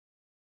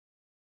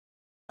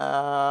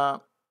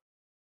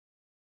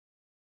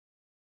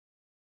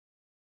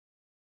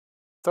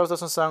 Those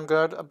doesn't sound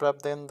good. I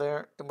rubbed in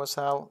there. It was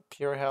hell.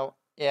 Pure hell.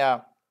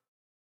 Yeah.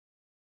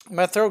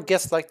 My throat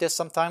gets like this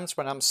sometimes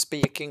when I'm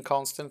speaking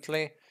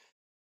constantly.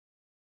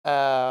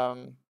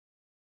 And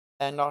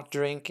not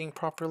drinking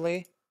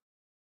properly.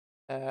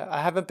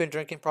 I haven't been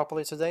drinking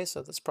properly today,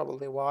 so that's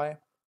probably why.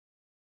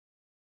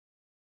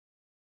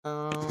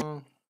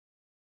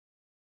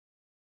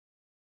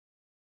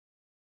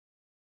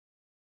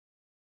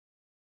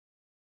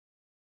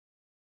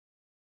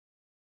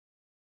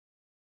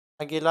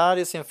 Aguilar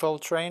is in full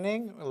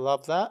training.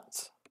 Love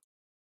that.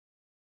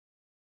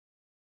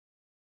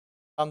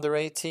 Under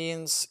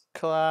 18s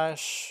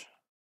clash.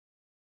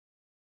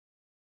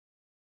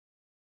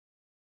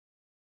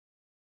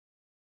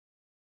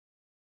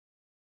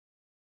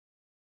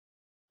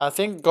 I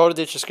think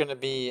Gordic is going to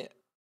be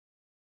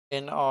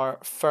in our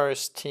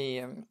first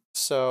team,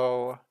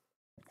 so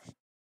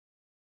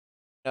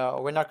no,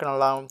 we're not going to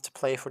allow him to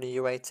play for the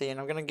U18.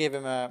 I'm going to give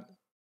him a...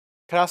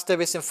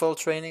 Krastev is in full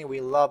training.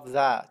 We love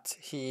that.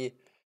 He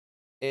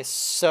is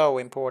so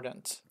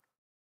important.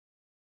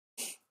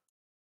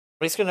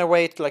 But he's going to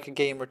wait like a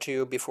game or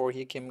two before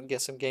he can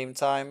get some game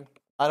time.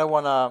 I don't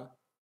want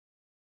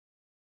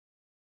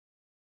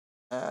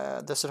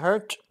to... does it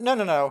hurt?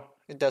 No.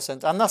 It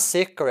doesn't. I'm not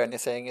sick or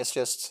anything. It's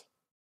just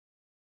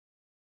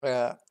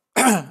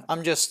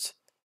I'm just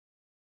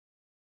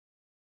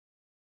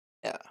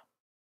yeah.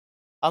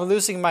 I'm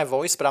losing my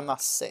voice, but I'm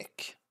not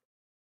sick.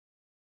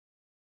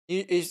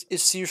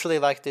 It's usually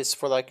like this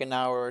for like an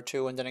hour or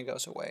two, and then it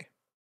goes away.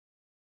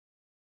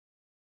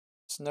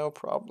 It's no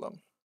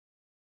problem.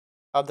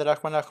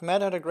 Abdelrahman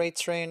Ahmed had a great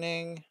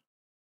training.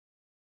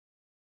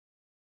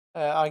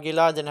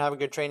 Aguilar didn't have a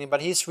good training,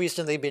 but he's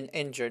recently been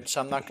injured,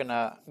 so I'm not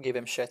gonna give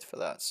him shit for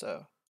that.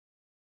 So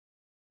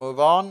move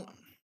on.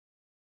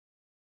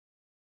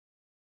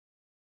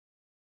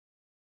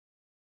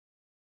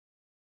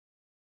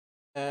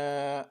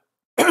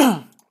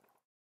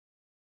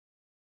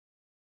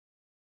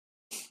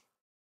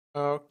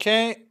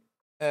 Okay.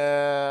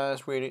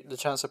 It's really the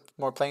chance of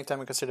more playing time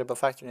a considerable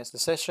factor in his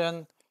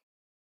decision.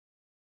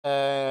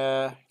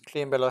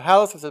 Clean bill of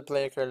health if the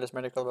player careless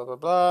medical blah blah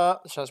blah.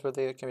 The chance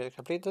whether it can be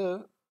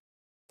completed.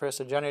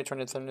 1st of January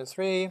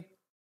 2023.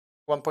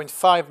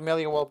 1.5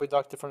 million will be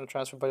deducted from the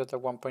transfer budget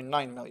of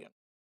 1.9 million.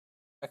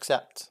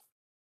 Accept.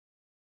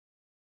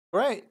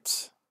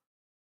 Great.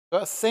 So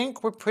I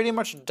think we're pretty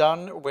much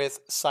done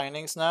with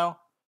signings now.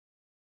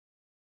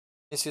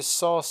 Is your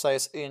Sosa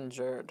is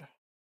injured.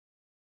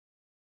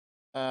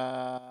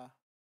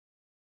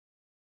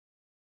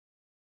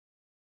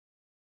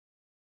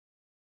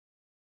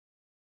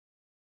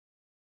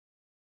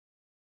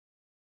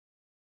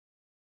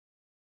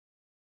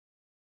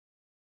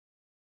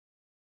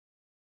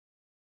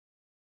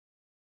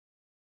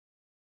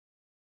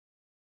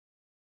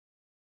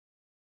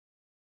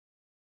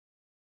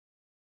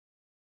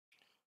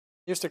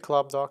 Use the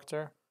club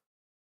doctor.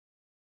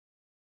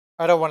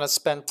 I don't want to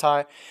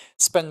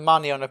spend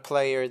money on a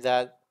player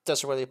that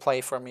doesn't really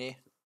play for me.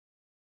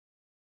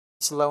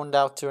 He's loaned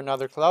out to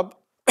another club.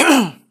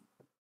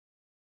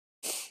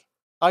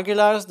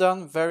 Aguilar's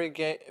done very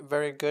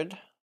good.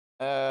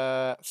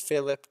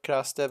 Philip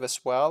Krastev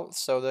as well,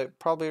 so they're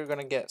probably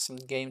gonna get some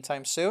game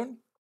time soon.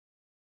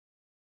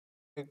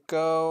 We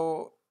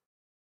go.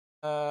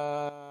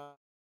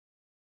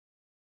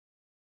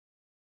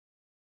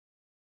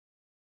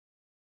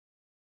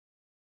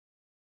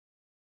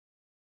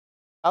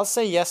 I'll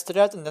say yes to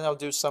that, and then I'll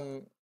do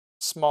some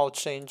small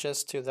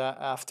changes to that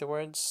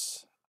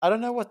afterwards. I don't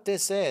know what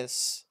this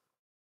is.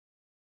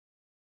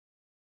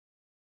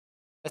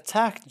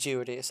 Attack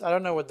duties. I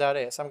don't know what that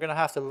is. I'm gonna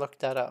have to look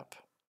that up.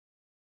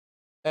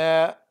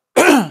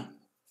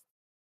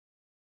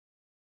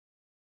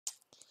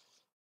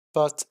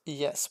 But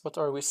yes, what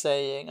are we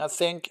saying? I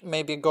think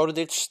maybe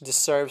Gordic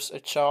deserves a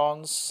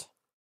chance.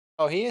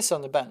 Oh, he is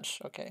on the bench.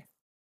 Okay.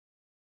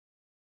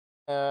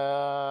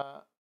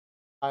 I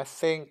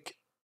think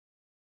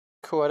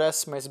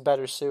Quaresma is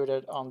better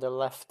suited on the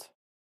left.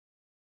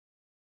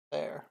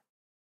 There.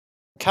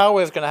 Cow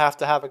is gonna have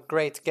to have a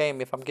great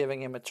game if I'm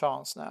giving him a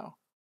chance now.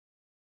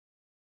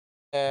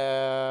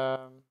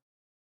 We're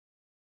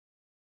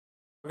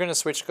gonna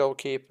switch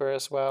goalkeeper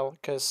as well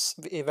because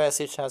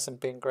Ivesic hasn't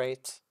been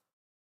great.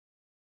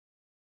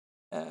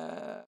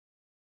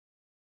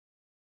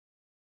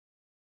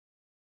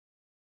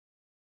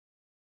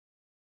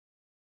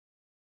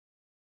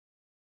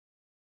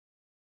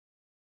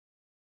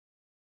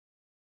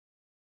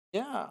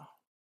 Yeah.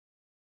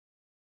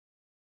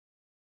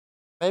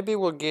 Maybe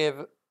we'll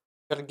give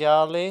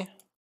Vergali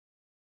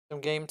some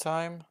game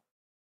time.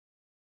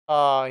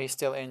 Ah, he's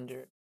still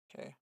injured.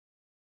 Okay.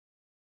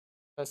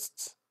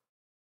 Let's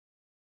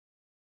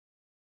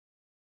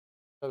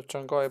put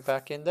Trongoy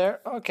back in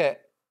there. Okay.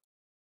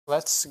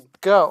 Let's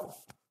go.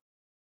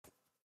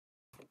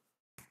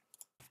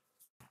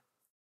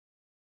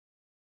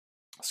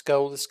 Let's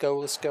go, let's go,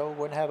 let's go.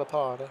 We're gonna have a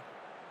party.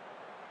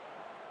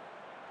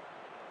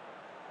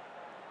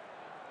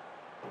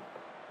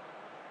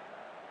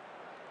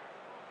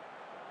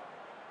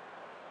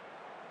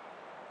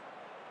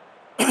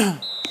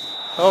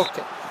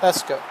 Okay,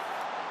 let's go.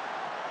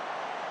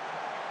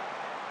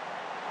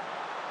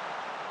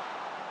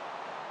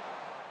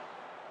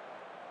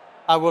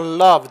 I would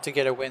love to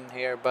get a win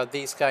here, but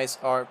these guys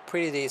are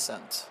pretty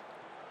decent.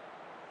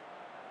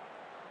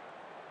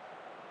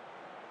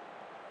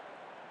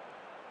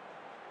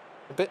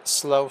 A bit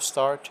slow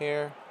start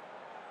here.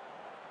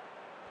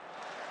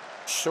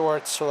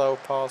 Short, slow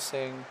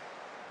passing.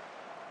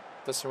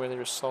 Doesn't really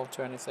result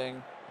to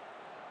anything.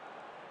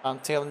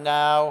 Until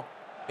now,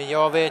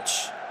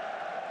 Mijovic.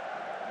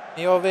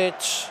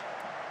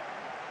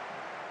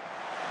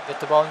 Get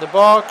the ball in the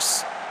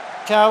box.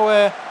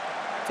 Kawe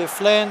to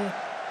Flynn.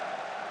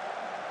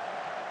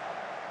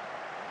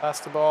 Pass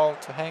the ball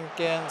to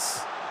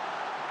Henkins.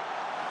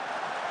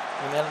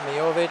 Emil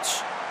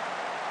Mijovic.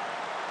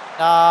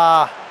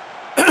 Ah,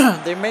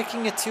 they're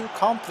making it too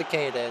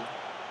complicated.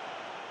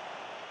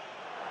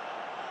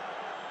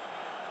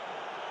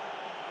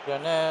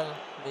 Granel,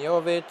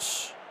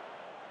 Mijovic,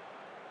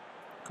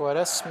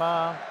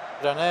 Quaresma,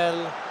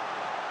 Granel,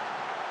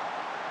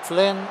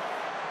 Flynn.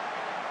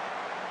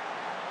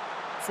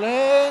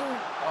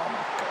 Oh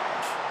my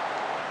gosh.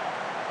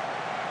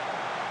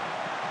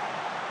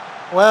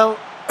 Well,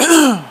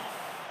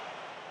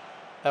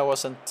 That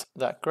wasn't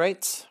that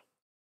great.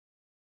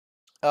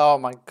 Oh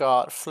my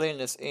god,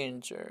 Flynn is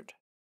injured.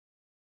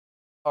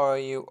 Are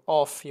you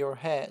off your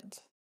head?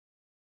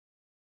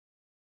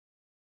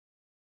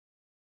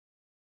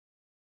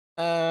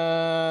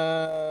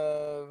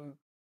 Um,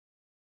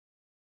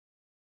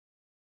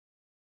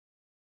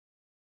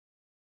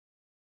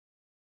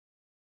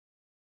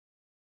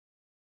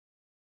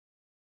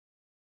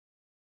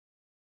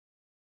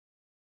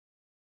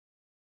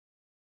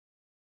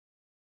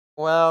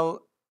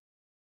 well,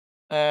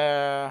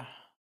 uh,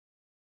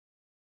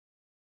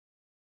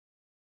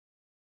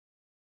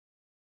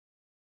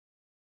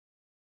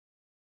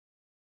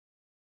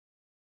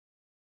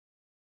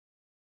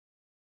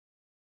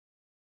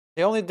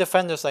 the only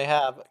defenders I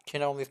have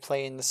can only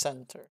play in the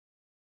center.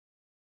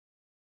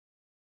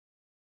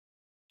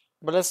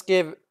 But let's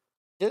give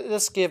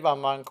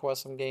Amankwa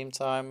some game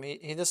time.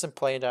 He doesn't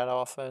play that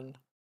often.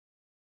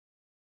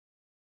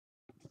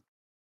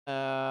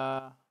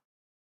 Uh,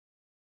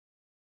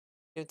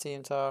 Give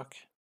team talk.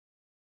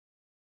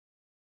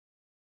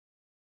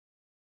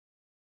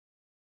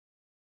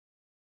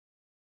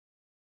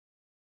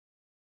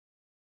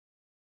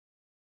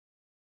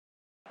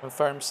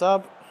 Confirm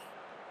sub.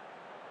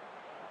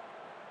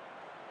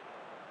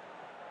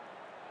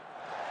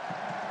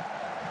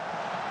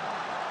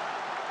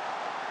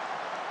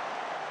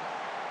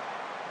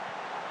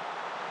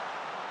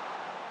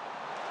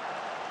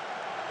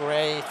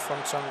 Great from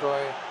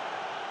Tsongoy.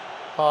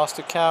 Pass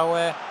to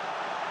Kawe.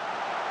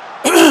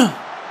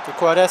 To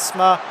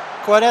Quaresma.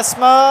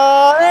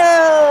 Quaresma!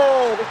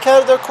 Hey!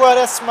 Ricardo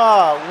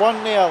Quaresma!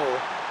 1-0.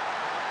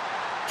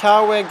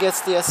 Kawe gets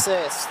the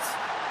assist.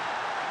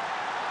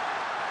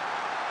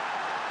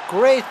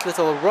 Great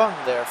little run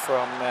there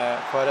from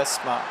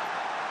Quaresma.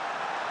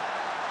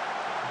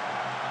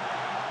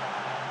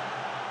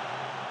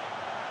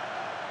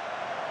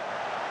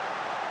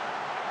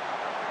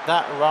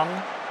 That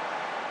run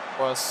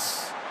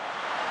was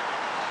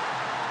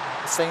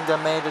the thing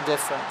that made a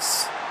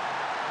difference.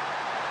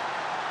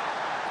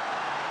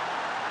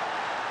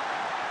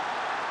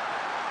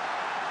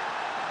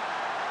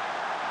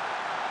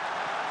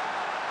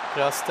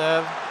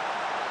 Krastev.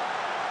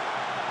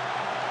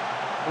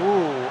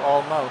 Ooh,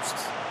 almost.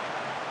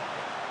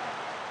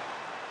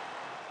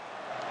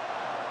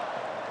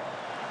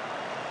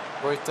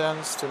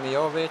 Returns to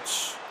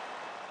Mijovic.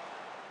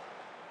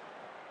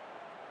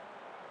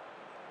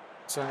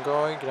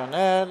 Tsongoy,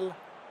 Granel.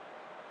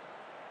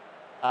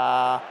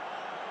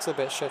 It's a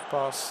bit shit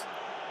pass.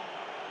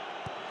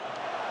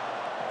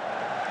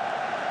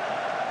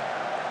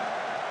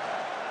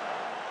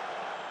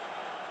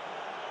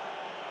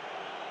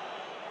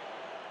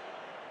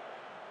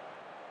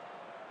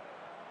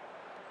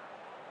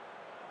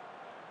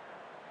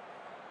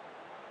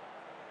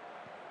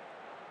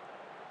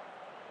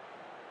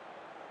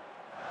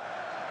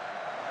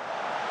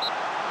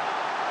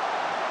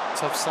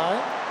 It's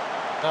offside.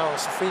 That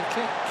was a free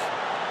kick.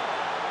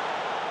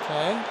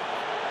 Okay.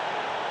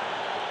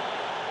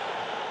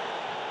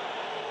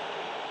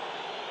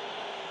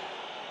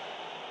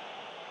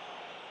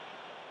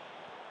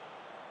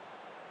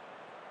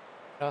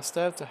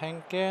 Krastev to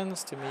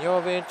Henkens, to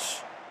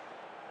Mijovic,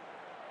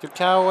 to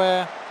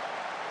Kawe.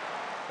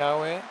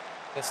 Kawe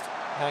just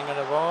hanging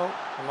the ball.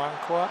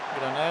 Amankwa,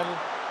 Granel.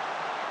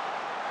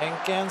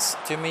 Henkens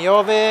to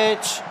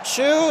Mijovic.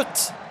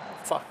 Shoot!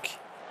 Fuck.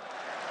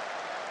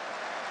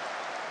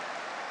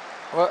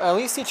 Well, at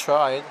least he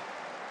tried.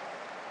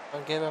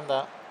 I'll give him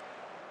that.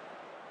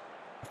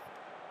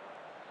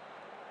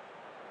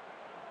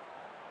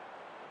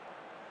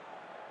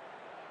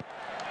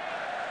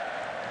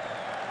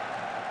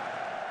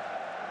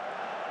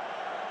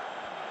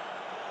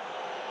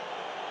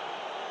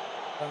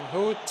 Van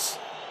Hoot.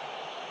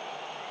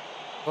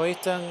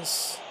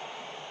 Boitens.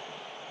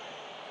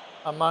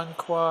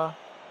 Amankwa.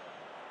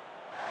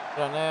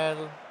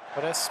 Granel.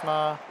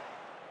 Quaresma.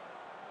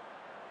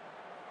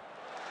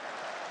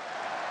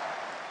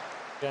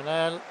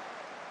 Granel.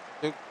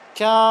 To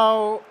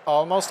Cow.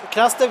 Almost.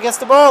 Krastev gets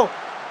the ball.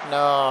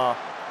 No.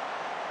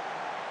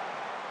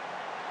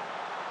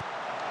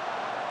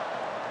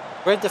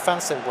 Great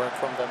defensive work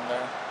from them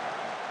there.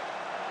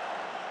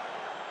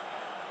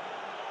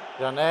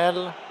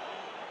 Granel.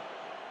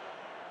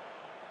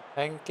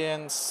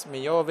 Henkens.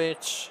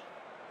 Mijovic.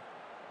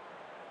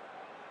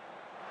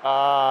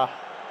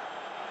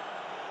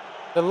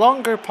 The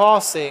longer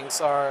passings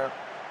are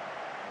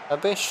a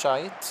bit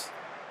shite,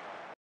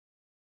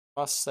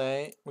 must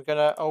say. We're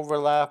gonna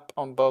overlap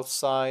on both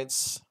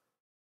sides.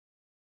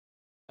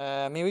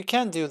 I mean, we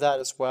can do that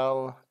as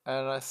well,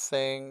 and I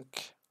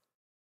think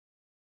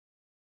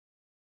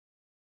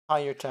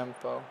higher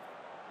tempo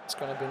is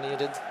gonna be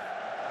needed.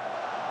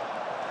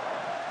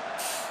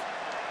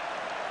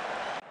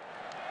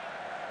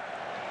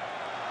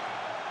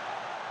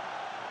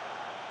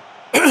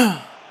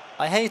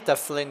 I hate that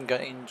Flynn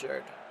got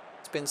injured.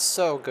 It's been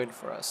so good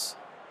for us.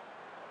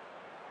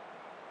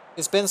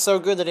 It's been so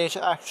good that he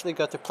actually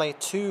got to play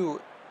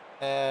 2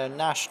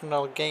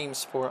 national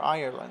games for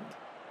Ireland.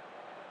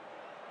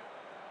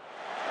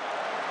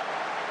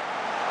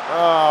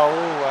 Oh,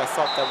 ooh, I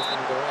thought that was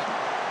gonna go in.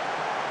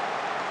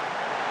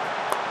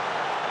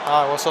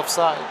 Ah, I was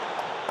offside.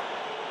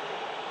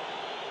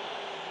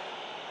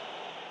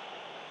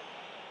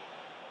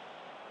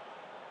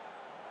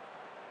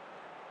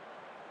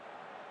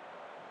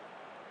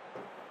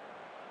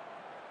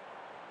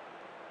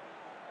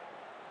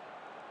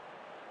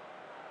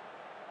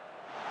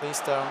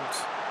 Please don't.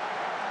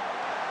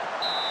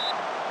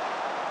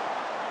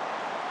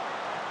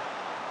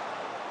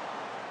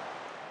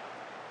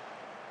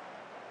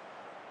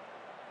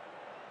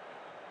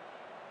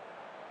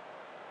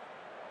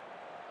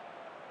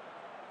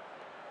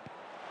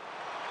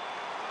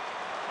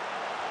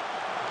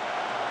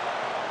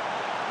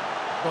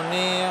 Gå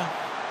ner.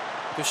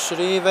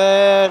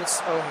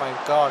 Beschrivers. Oh my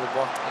god,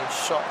 what a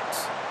shot.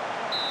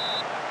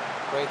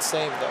 Great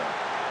save though.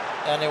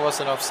 And it was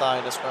an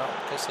offside as well,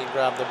 because he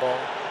grabbed the ball.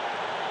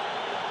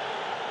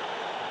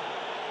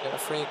 Get a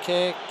free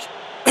kick.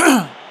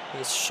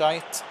 He's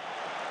shite.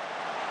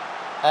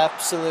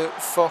 Absolute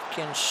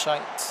fucking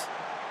shite.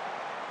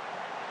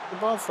 The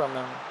ball from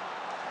him.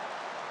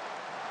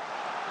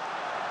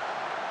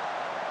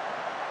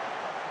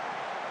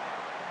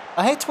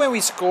 I hate when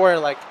we score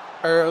like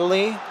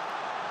early.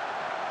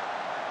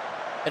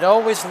 It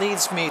always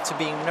leads me to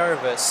being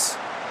nervous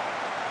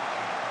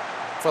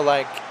for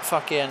like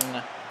fucking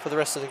for the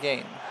rest of the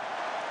game.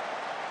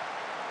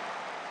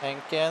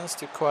 Hankins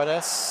to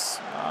Quares.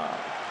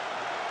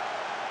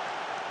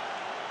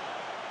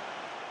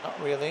 Not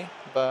really,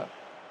 but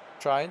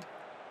tried.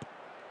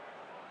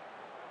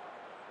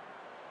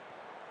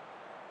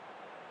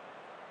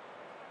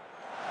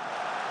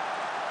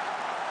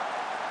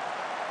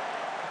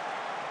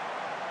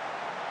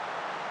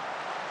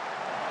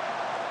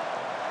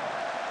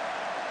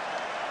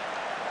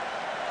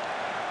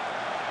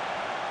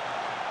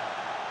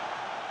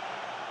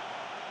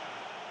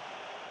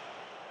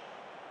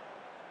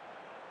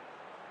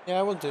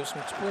 Yeah, we'll do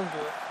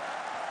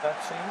that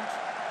change.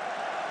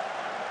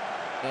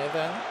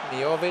 Neven,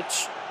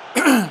 Miovic.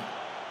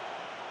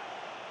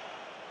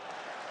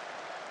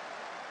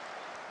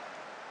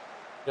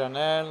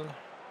 Granel,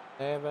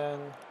 Neven.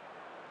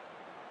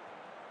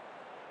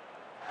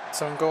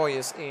 Songoy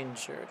is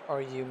injured.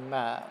 Are you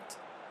mad?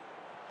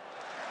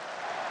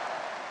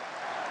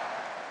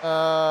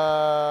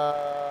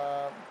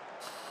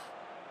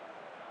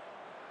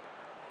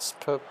 Let's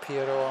put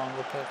Piero on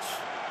the pitch.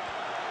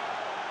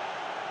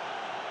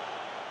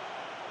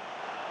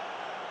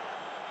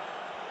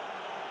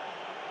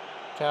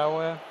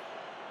 Kawe.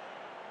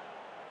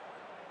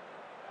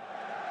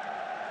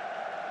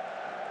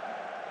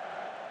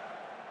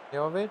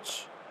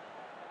 Jovic.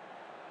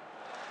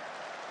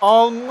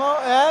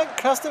 Almost.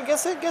 Custom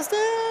gets it.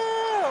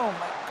 Oh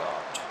my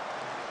god.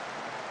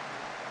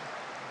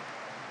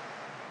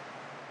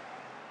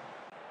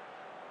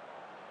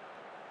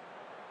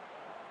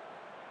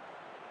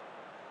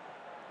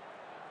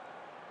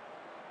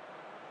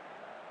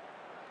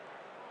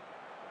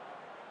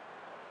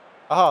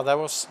 Ah, that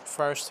was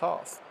first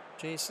half.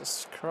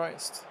 Jesus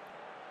Christ.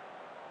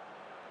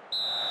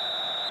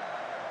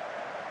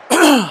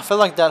 I feel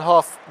like that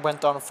half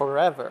went on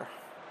forever.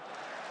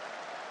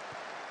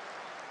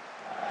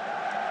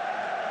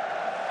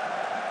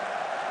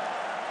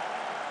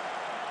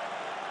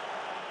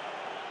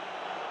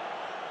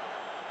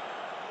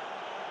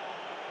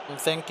 I'm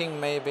thinking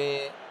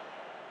maybe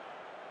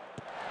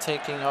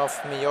taking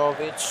off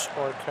Mijovic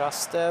or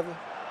Krastev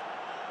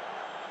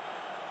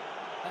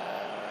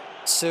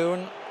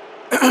soon.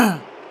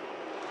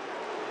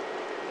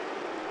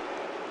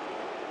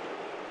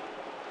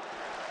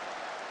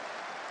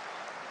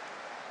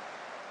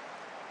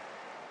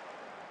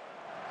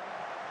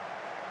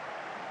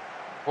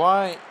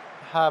 Why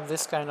have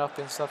this guy not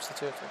been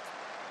substituted?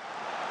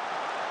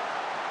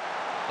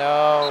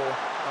 No.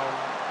 Oh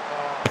my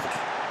god.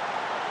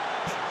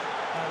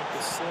 Can't be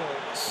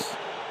serious.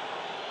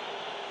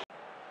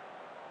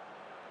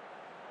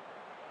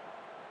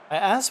 I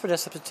asked for the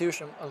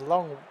substitution a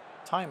long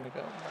time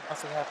ago, but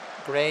nothing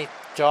happened. Great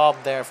job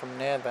there from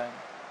Neven.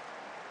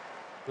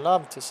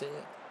 Love to see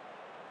it.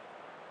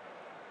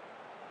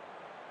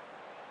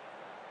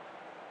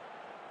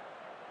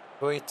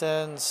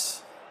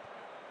 Buitens.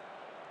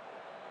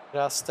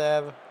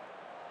 Krastev.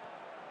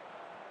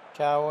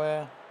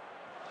 Kawe.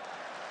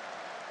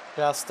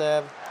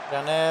 Krastev.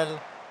 Granel.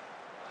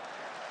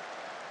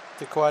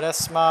 To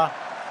Quaresma.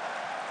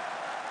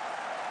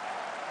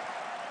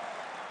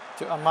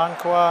 To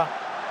Amankwa.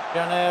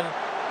 Granel.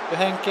 To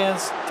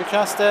Henkins. To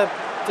Krastev.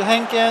 To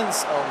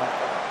Henkins. Oh my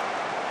god.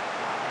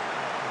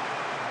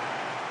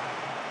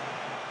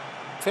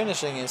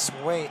 Finishing is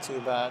way too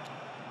bad.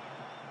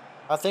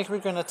 I think we're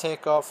gonna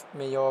take off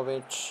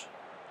Mijovic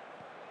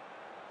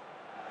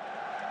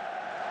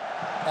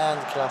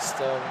and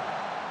Krastev.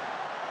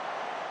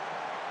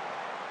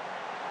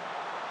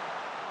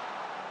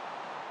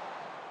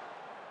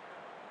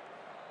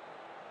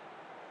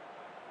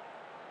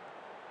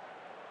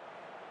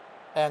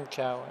 And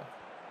Kawe.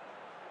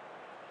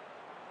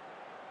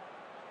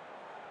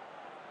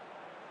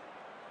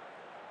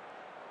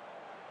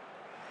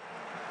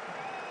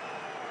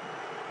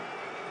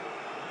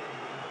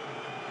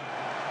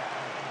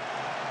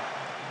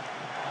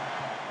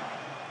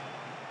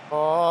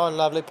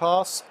 lovely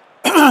pass.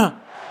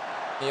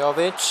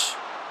 Jovic.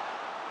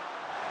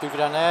 To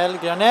Granel.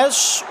 Granel.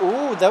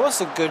 Ooh, that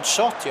was a good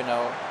shot, you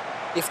know.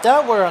 If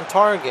that were on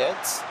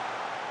target,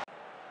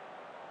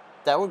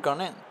 that would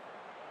gone in.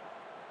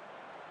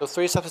 So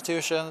 3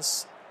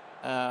 substitutions.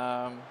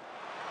 Oh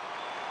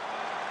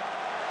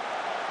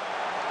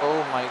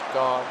my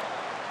god.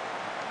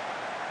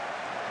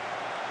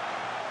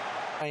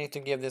 I need to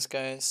give these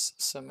guys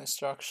some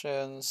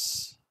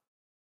instructions.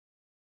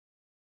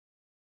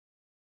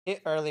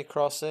 Hit early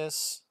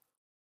crosses.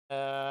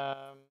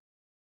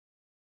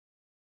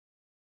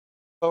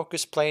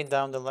 Focus play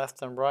down the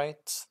left and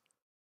right.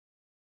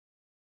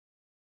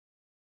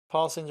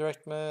 Pass in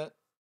direct mid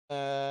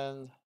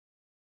and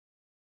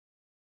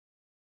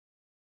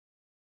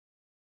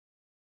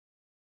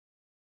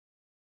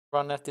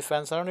run net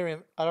defense. I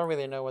don't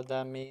really know what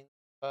that means.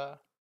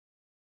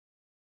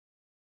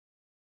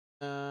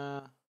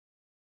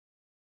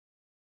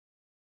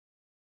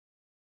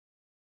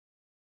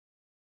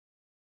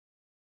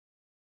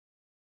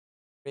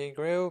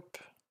 Regroup.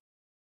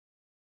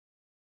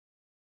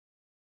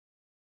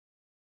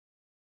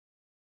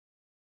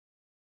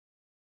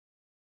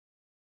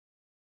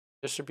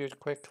 Distribute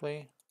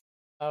quickly.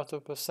 Out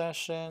of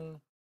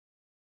possession.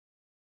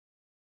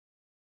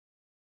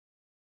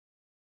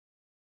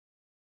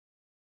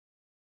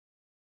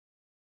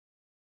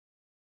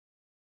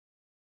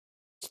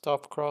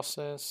 Stop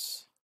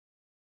crosses.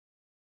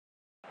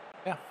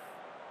 Yeah.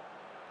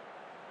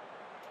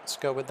 Let's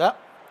go with that.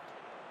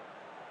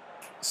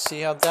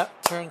 See how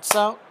that turns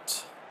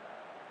out.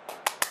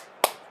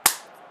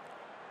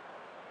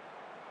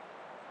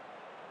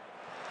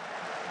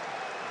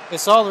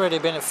 It's already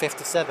been at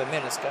 57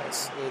 minutes,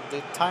 guys.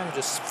 The time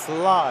just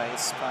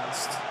flies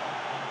past.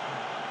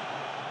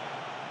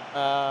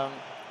 I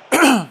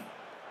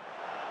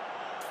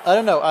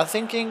don't know. I'm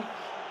thinking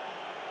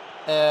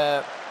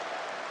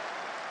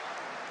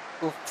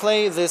we'll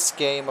play this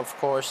game, of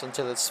course,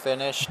 until it's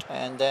finished,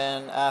 and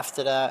then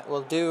after that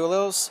we'll do a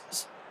little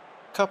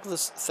couple of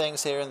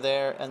things here and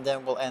there, and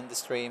then we'll end the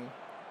stream.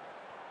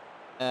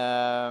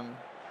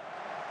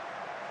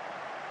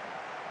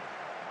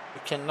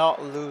 You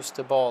cannot lose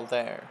the ball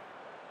there.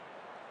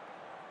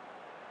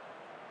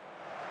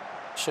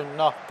 Should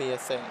not be a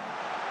thing.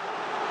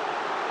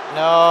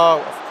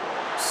 No, of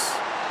course.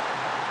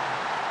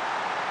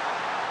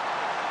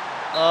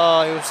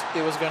 Oh,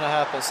 it was gonna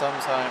happen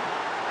sometime.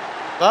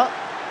 But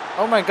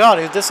oh my god,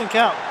 it doesn't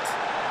count.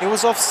 It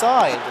was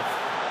offside.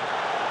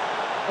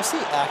 Was he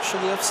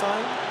actually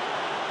offside?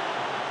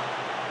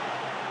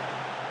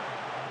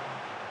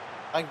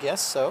 I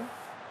guess so.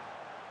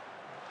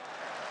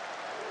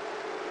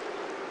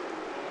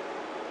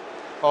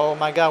 Oh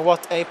my god,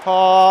 what a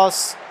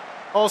pass!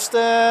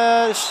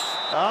 Hostage!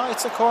 Ah,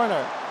 it's a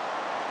corner.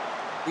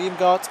 We've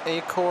got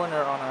a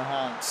corner on our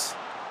hands.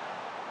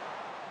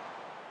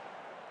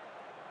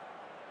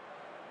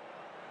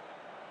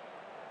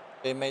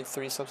 They made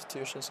 3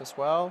 substitutions as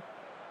well.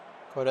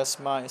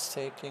 Quaresma is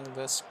taking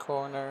this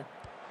corner.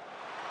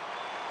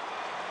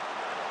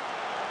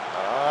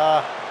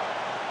 Ah.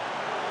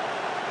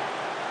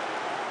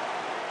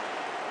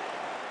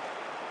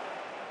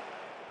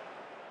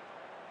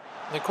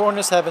 The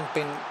corners haven't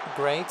been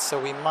great, so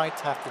we might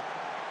have to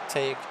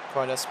take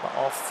Quaresma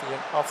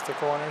off the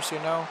corners, you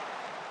know.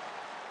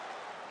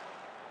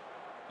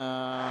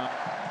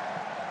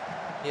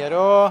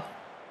 Piero.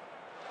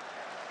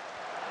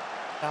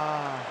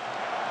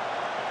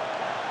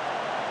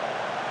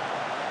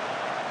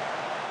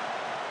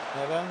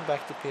 Neven,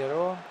 back to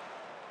Piero.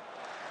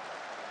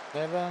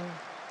 Neven.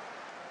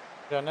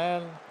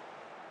 Granel.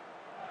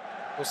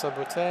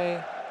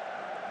 Usabute.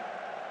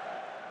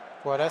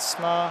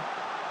 Quaresma.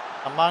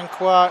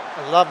 Amankwa.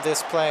 I love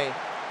this play.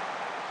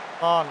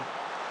 Come on.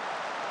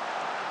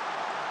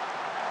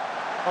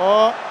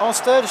 Oh,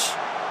 hostage.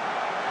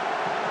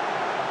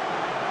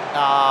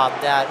 Ah,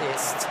 that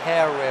is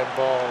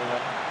terrible.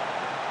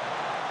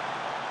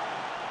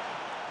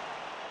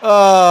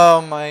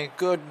 Oh my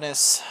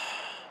goodness.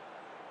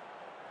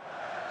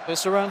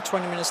 There's around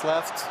 20 minutes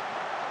left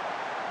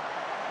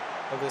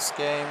of this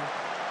game.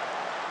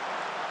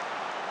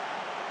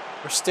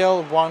 We're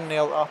still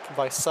 1-0 up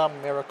by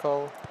some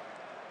miracle.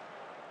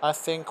 I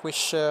think we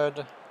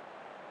should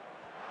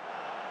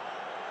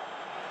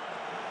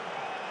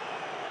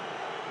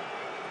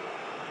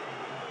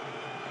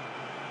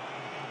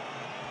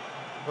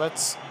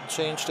let's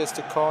change this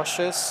to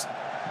cautious.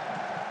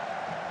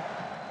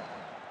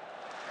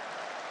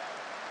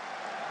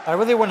 I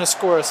really want to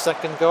score a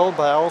second goal,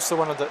 but I also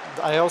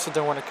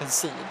don't want to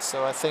concede.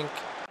 So I think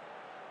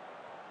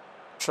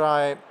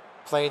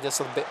play this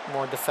a bit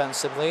more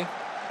defensively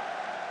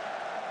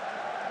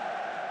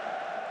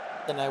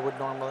than I would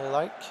normally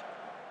like.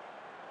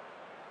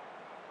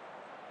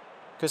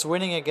 Because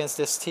winning against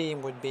this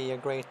team would be a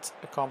great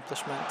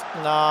accomplishment.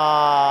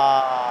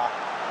 Nah,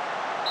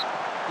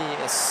 he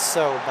is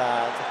so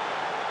bad.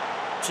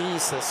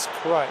 Jesus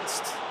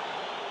Christ.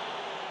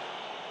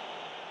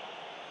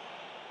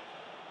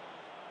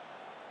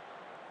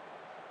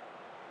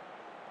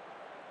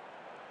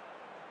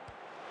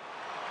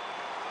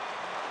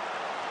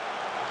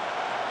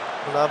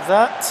 Love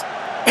that.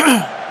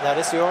 That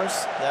is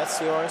yours. That's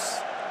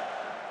yours.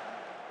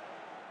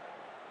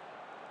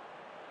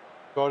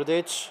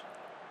 Gordic.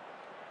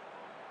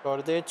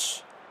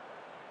 Gordic.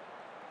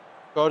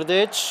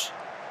 Gordic.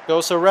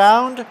 Goes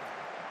around.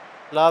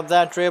 Love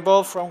that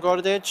dribble from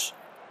Gordic.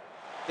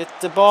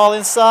 Get the ball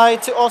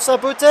inside to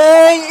Osabute.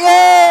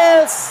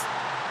 Yes!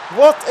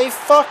 What a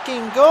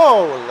fucking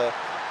goal!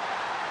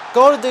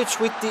 Gordic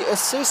with the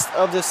assist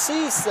of the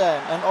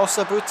season and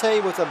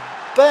Osabute with a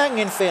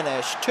banging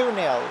finish.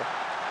 2-0.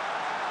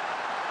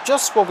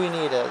 Just what we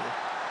needed.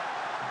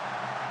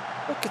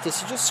 Look at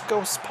this, he just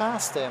goes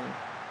past him.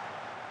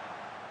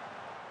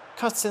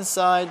 Cuts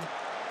inside,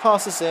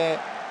 passes it,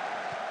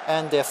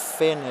 and the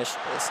finish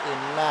is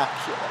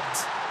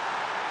immaculate.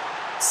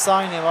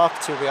 Sign him up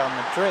to Real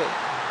Madrid.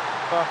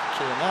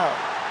 Fucking hell.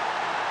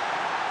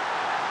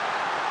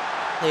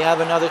 They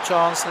have another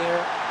chance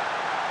here.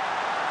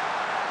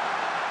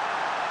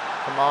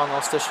 Come on,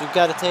 Osters, you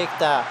gotta take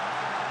that.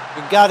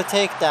 You gotta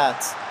take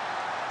that.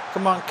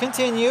 Come on,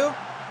 continue.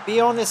 Be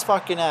on his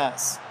fucking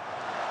ass.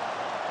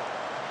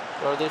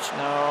 Gordic,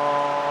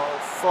 no.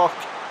 Fuck.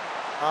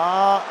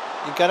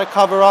 You gotta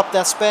cover up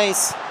that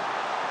space.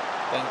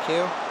 Thank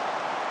you.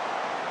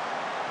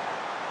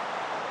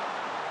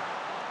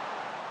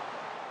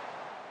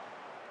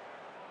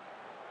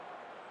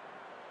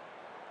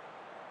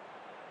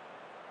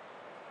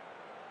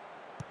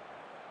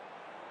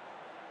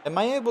 Am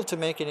I able to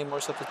make any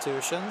more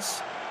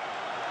substitutions?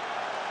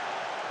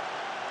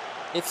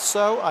 If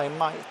so, I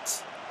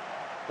might.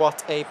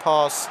 What a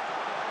pass.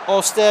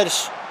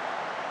 Osters!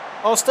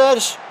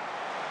 Osters!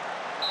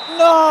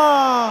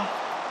 No!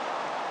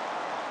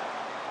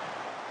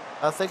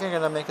 I think I'm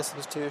gonna make a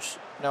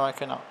substitution. No, I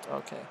cannot.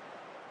 Okay.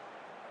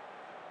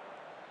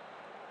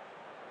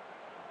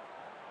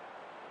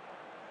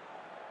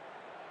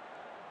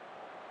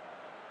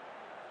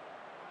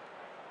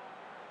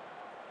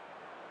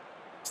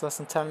 It's less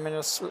than 10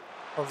 minutes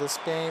of this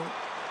game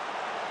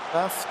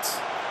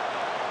left.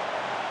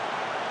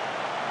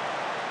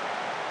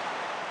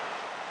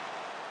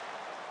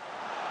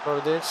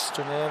 Gordic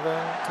to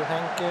Neven to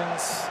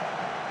Hankins.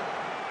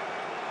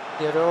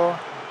 Hero.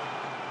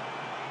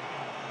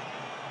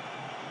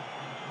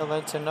 That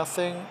led to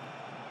nothing.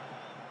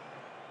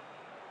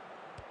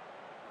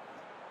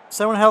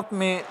 Someone help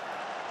me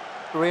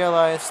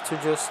realize to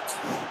just...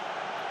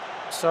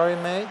 Sorry,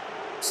 mate.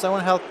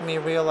 Someone help me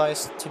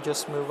realize to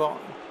just move on.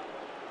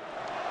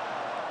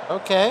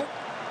 Okay.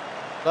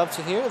 Love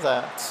to hear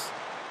that.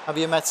 Have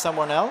you met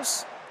someone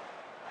else?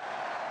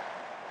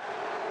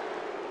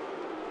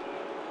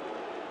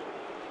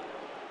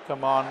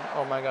 Come on.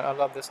 Oh my god, I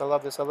love this, I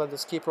love this, I love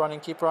this. Keep running,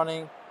 keep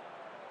running.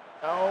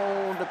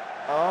 Oh, the...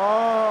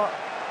 Oh.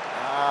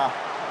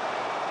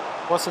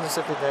 Wasn't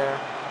exactly there.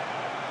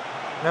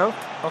 Nope.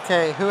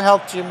 Okay, who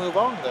helped you move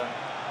on then?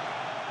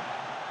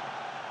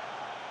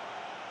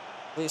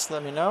 Please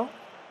let me know.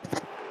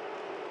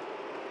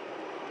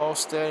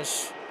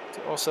 Ostage to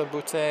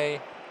Osabute.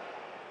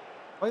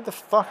 Why the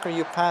fuck are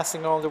you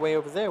passing all the way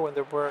over there when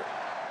there were...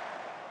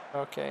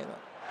 Okay,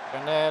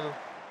 Granel.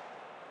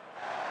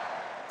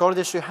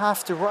 Gordic, you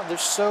have to run.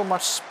 There's so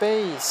much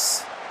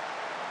space.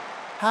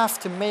 Have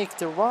to make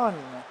the run.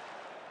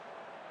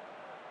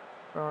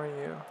 Where are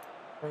you?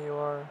 There you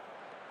are.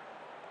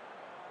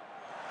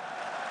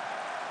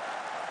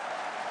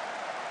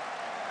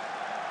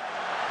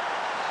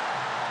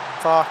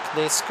 Fuck,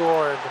 they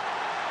scored.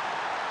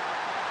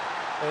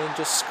 They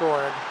just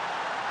scored.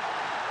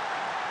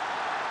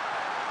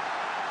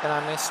 And I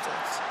missed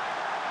it.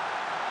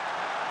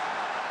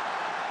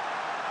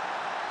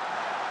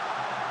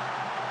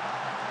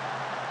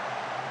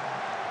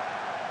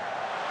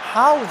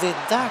 How did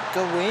that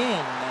go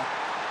in?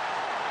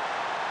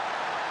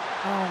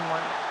 Oh my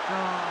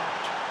god.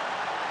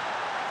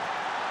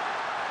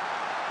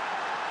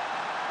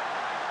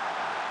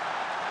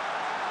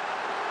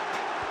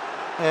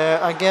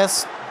 I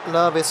guess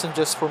love isn't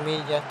just for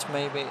me yet,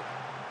 maybe.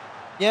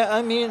 Yeah,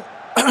 I mean,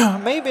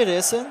 maybe it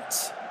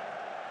isn't.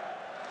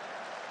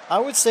 I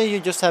would say you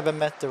just haven't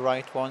met the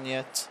right one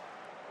yet.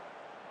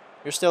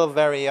 You're still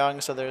very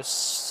young, so there's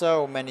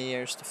so many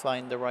years to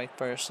find the right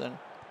person.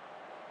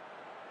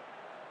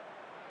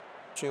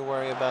 Don't you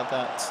worry about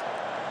that.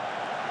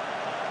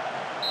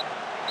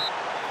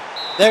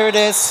 There it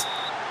is.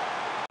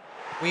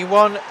 We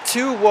won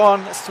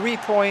 2-1, 3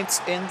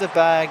 points in the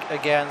bag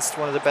against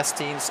one of the best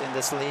teams in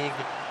this league.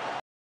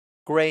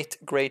 Great,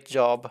 great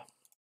job.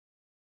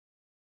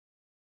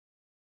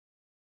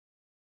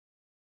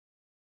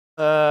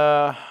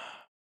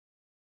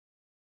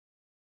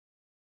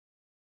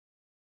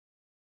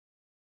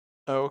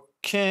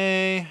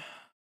 Okay.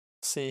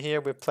 See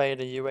here, we played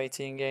a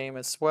U18 game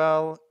as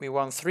well. We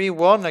won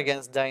 3-1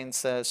 against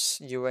Dain's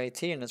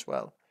U18 as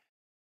well.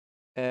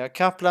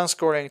 Kaplan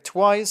scoring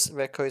twice,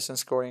 Vekhuisen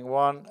scoring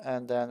 1,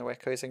 and then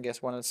Vekhuisen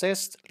gets 1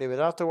 assist,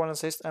 Liberato 1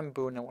 assist, and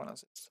Boonen 1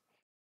 assist.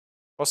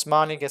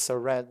 Osmani gets a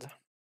red.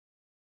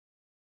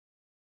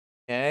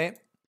 Okay.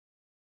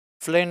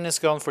 Flynn is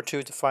gone for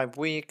 2 to 5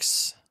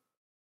 weeks.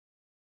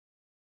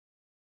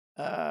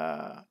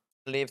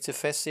 leave to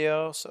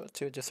physio, so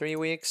 2 to 3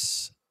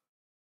 weeks.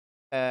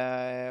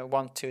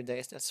 1-2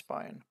 days, that's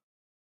fine.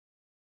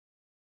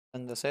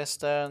 And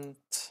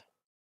assistant.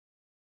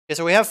 Okay,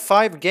 so we have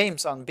 5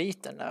 games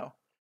unbeaten now.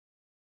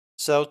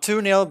 So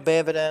 2-0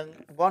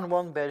 Beveren,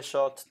 1-1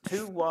 Bershot,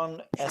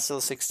 2-1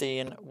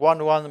 SL16,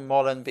 1-1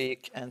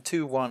 Molenbeek, and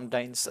 2-1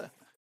 Deinze.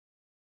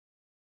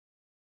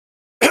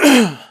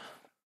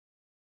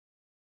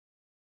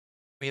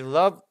 We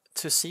love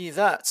to see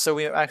that. So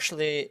we're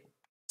actually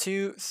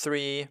 2,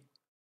 3,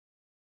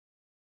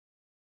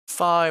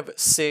 5,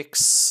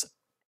 6,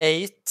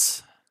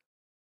 8,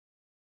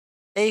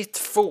 8,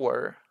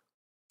 4.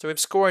 So we've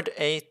scored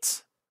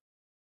 8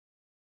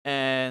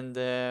 and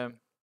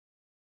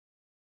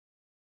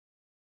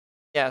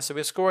yeah, so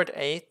we scored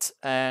 8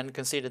 and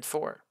conceded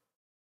 4.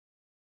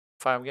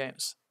 5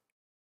 games.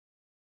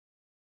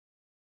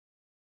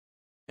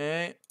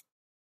 Okay.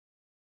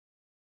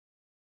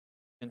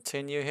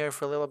 Continue here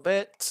for a little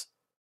bit.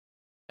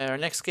 Our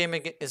next game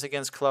is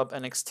against Club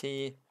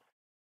NXT.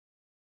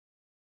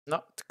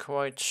 Not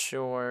quite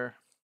sure.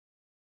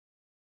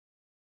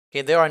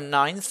 Okay, they are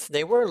 9th.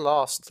 They were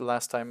lost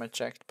last time I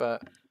checked,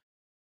 but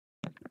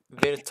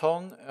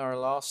Virton are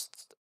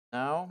lost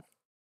now.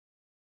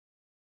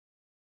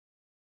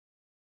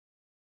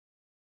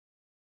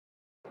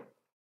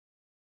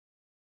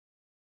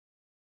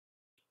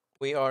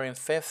 We are in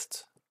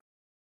 5th.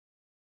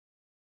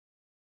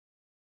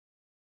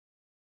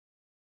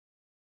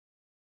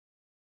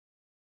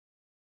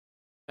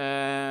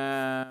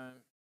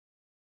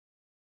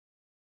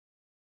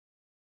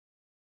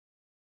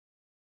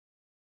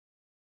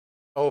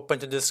 Open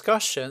to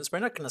discussions. We're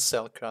not going to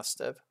sell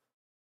Krastev.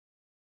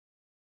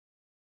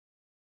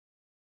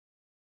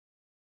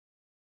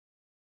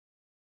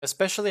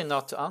 Especially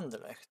not to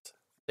Anderlecht.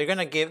 They're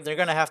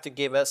gonna have to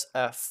give us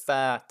a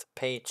fat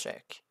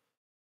paycheck.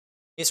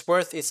 His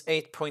worth is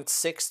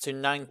 8.6 to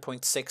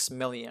 9.6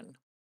 million.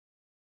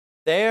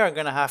 They are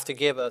gonna have to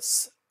give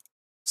us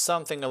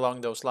something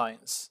along those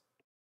lines.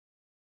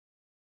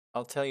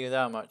 I'll tell you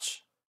that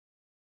much.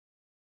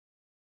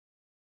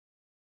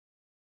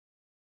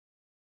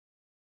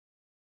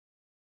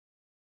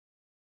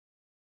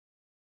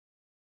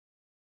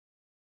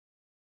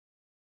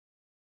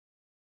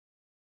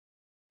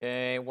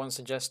 Okay, one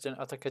suggestion,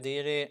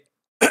 Atakadiri.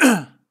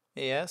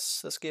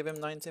 Yes, let's give him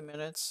 90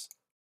 minutes.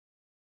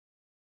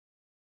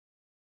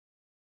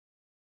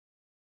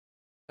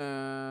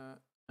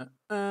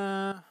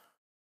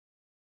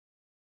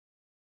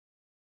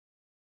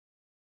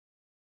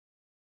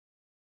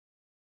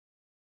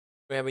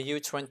 We have a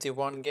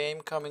U21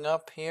 game coming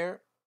up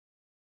here.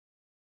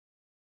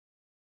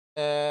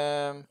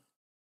 Yeah,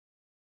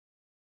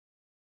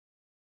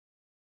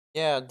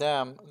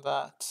 damn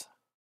that.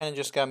 And it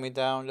just got me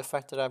down. The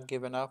fact that I've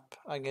given up.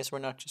 I guess we're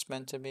not just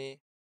meant to be.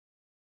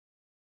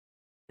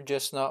 We're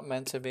just not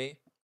meant to be.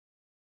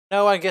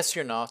 No, I guess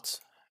you're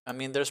not. I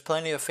mean, there's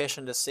plenty of fish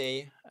in the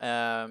sea.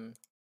 I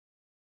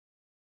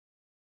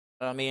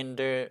mean,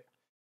 there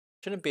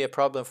shouldn't be a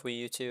problem for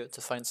you to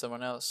find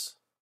someone else.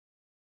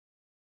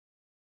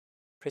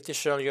 Pretty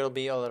sure you'll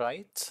be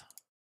alright.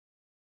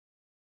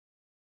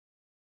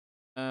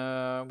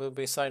 We'll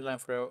be sidelined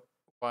for a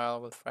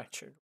while with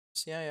fractured.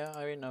 Yeah, I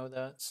already know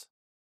that.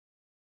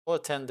 We'll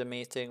attend the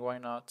meeting, why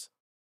not?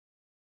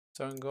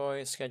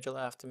 Songoy, schedule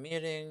after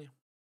meeting.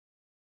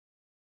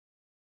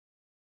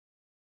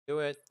 Do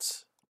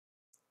it.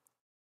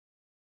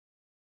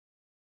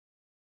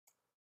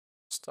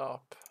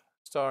 Stop.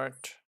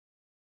 Start.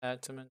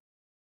 Add to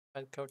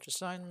head coach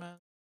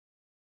assignment.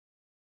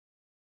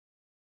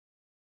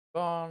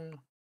 Move on.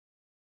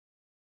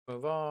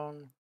 Move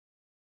on.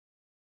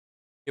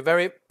 Your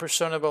very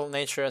personable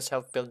nature has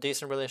helped build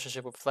decent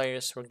relationship with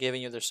players who are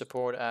giving you their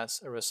support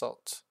as a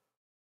result.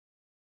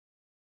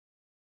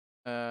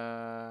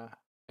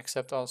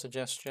 Accept all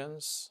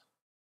suggestions.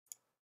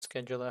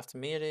 Schedule after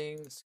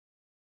meetings.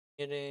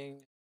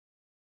 Meeting.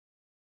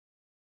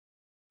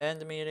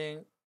 End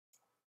meeting.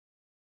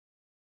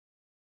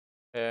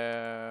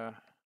 Arm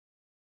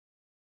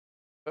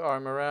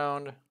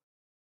around.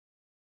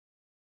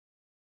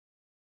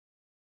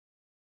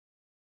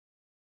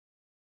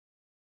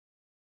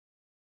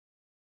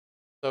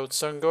 So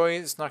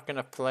Tsungoi is not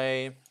gonna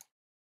play.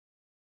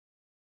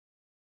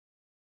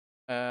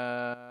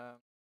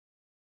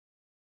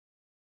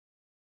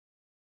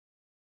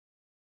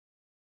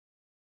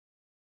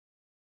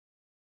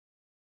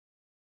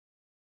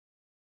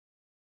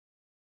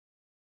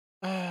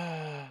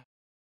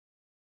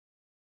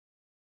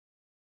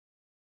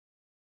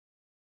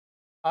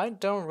 I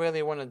don't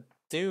really want to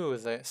do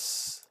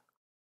this.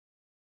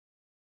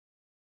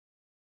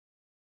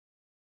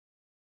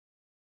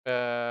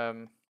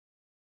 I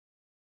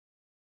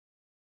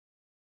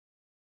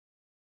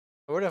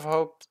would have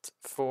hoped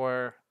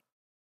for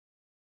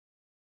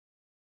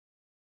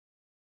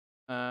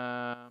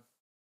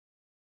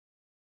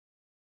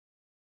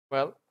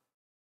well,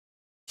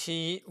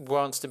 he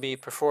wants to be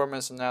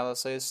performance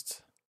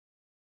analyst.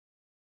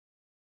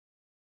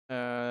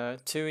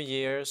 2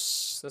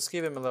 years. Let's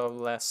give him a little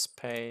less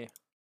pay,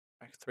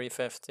 like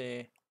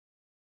 350.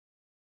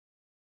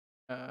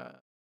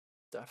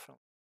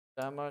 Definitely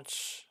that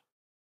much.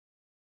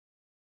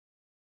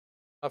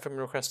 Offer me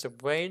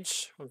requested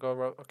wage. We'll go,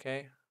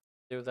 okay,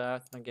 do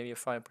that. I'll give you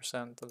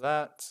 5% of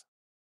that.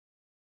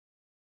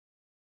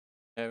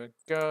 There we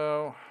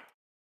go.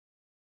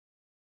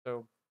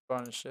 So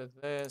bunch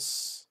of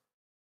this.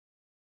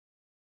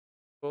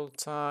 Full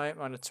time,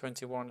 under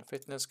 21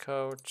 fitness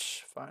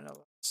coach.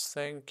 Finalize.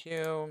 Thank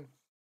you.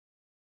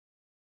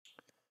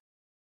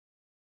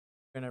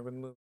 We're gonna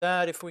remove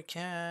that if we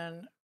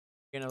can.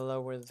 We're gonna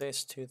lower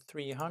this to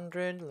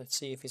 300. Let's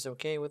see if he's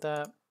okay with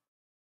that.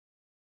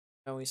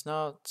 No, he's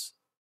not.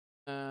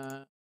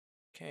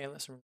 Okay,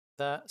 let's remove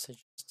that.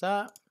 Suggest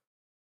that.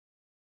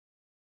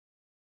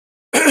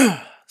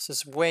 This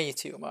is way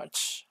too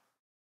much.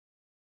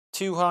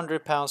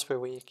 £200 per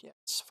week.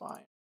 Yes,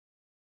 fine.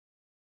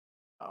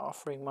 Not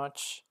offering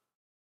much.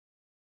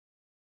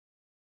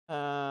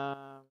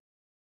 You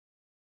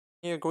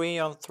agree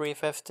on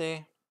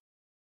 350?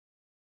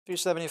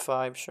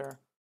 375, sure.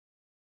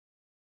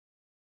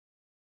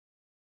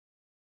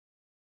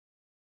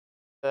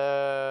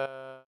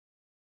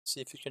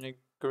 See if you can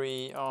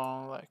agree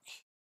on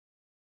like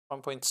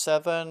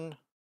 1.7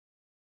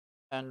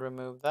 and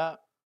remove that.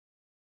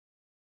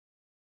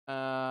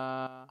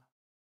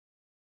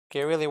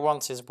 Okay, really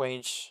wants his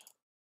wage.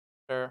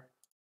 Sure.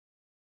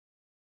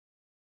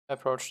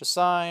 Approach the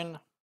sign.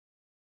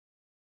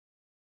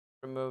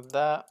 Remove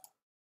that.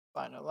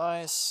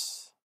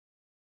 Finalize.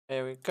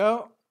 There we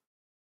go.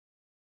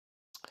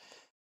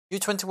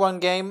 U21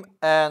 game,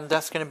 and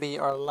that's gonna be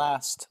our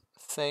last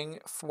thing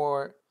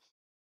for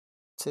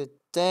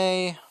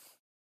today.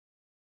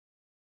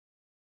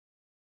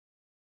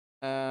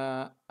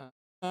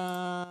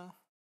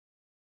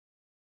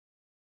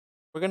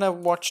 We're gonna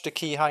watch the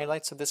key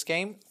highlights of this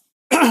game.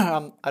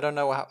 I don't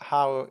know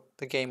how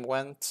the game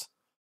went.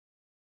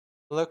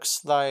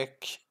 Looks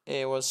like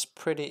it was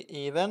pretty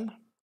even.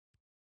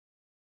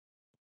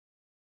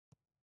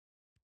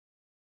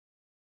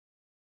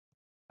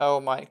 Oh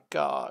my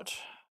god.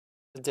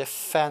 The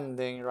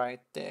defending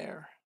right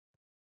there.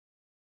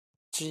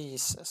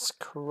 Jesus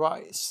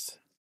Christ.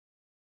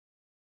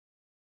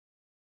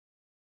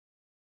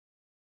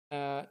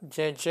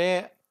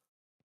 JJ.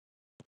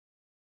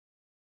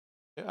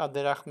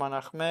 Abdirahman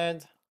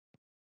Ahmed.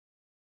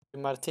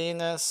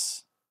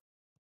 Martinez.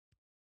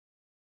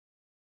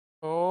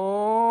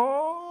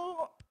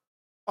 Oh,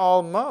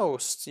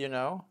 almost, you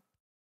know.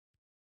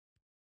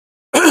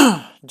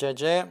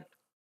 JJ.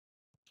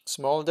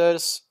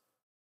 Smolders.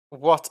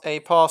 What a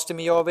pass to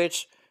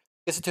Mijovic.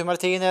 Gets it to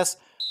Martinez.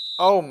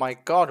 Oh my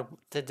god,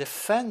 the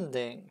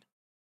defending.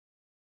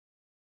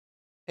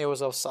 It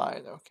was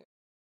offside, okay.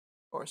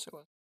 Of course it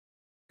was.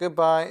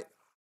 Goodbye.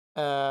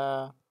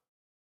 I'm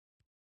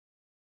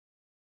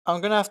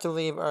gonna have to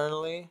leave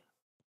early.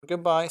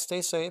 Goodbye,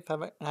 stay safe,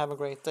 have a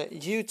great day.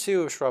 You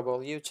too,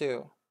 Shrubble, you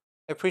too.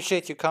 I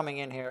appreciate you coming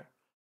in here.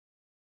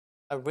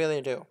 I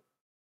really do.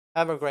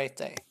 Have a great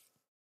day.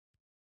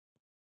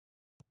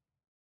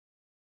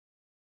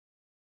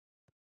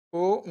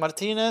 Ooh,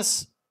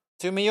 Martinez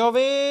to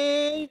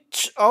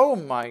Mijovic. Oh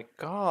my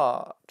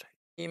god.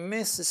 He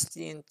misses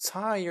the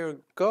entire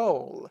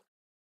goal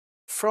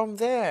from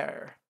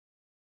there.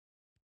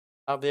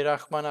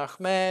 Abdirahman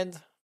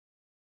Ahmed.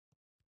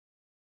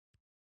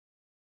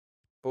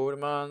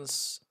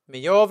 Burmans.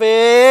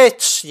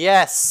 Mijovic!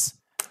 Yes!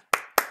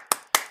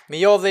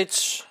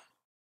 Mijovic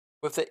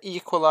with the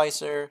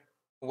equalizer.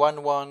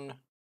 1-1.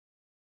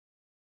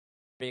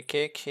 Free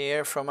kick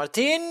here from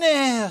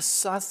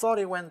Martinez! I thought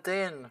it went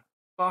in.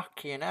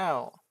 Fucking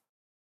hell.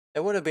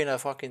 It would have been a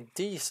fucking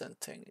decent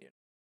thing.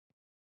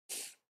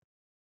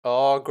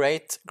 Oh,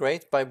 great.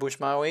 Great by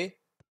Bushmawi.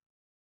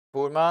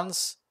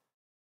 Burmans.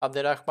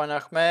 Abdirahman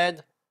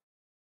Ahmed.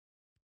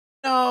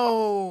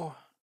 No!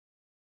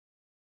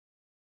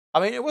 I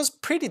mean, it was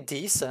pretty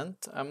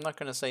decent. I'm not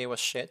gonna say it was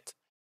shit.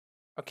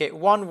 Okay,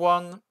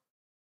 1-1.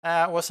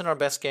 Wasn't our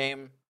best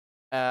game.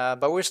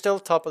 But we're still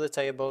top of the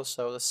table,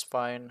 so that's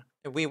fine.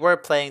 We were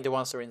playing the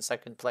ones that are in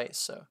second place,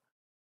 so.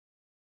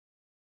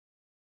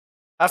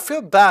 I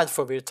feel bad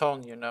for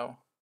Virton, you know.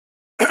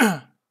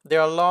 They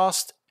are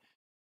lost.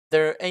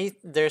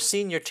 Their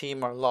senior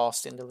team are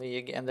lost in the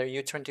league, and their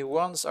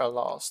U21s are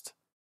lost.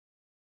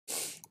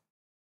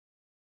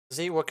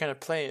 See what kind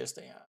of players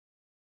they have.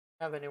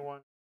 Have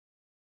anyone?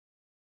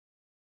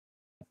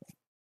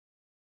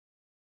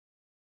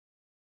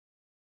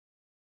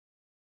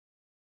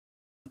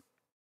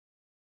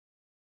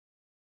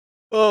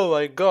 Oh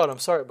my god, I'm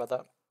sorry about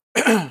that.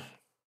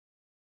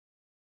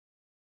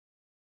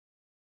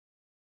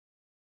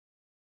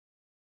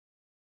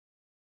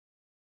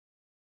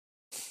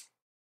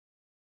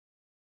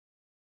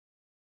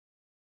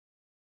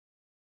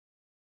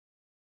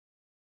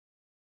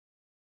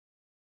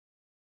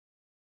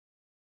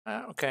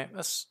 Okay,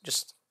 let's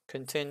just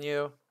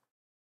continue.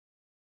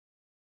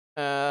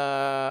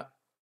 Play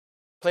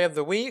of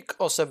the week,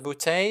 also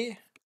Boutte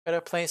got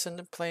a place in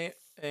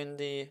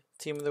the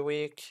team of the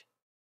week.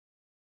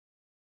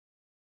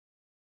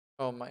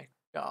 Oh my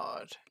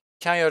god.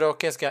 Caio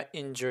Roques got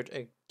injured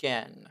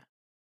again.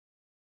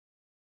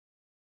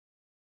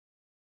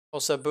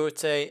 Also,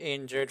 Bute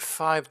injured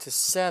 5 to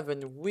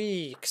 7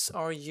 weeks.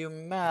 Are you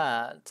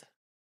mad?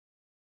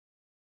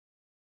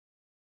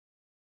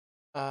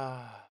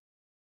 Ah.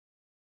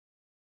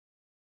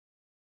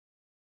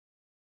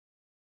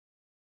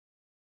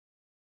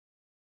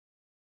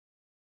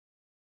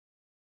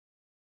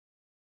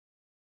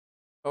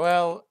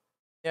 Well,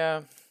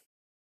 yeah.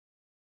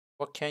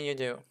 What can you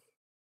do?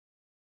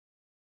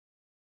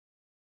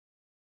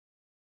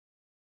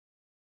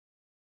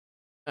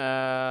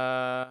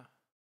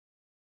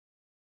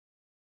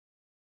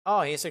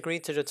 Oh, he's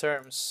agreed to the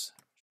terms.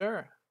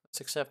 Sure,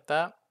 let's accept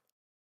that.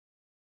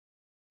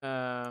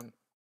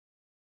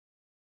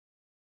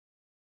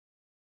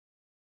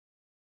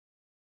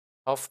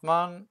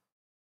 Hoffman,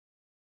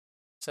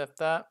 accept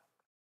that.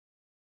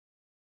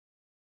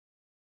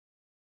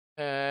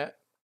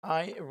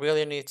 I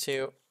really need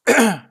to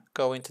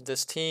go into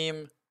this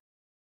team.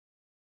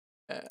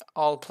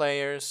 All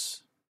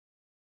players.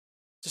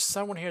 Just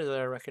someone here that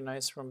I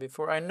recognize from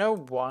before. I know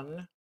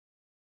one.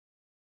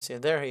 See,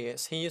 there he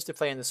is. He used to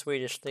play in the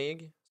Swedish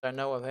league, so I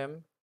know of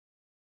him.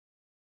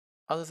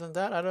 Other than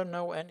that, I don't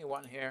know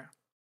anyone here.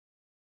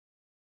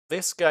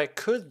 This guy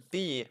could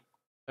be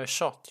a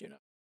shot, you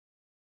know.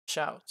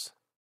 Shout.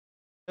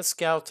 Let's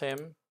scout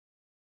him.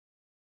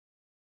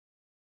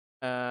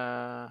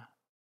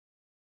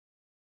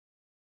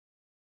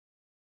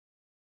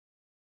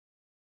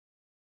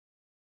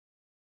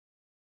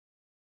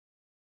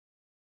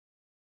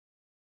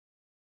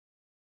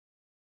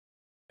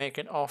 Make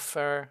an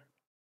offer.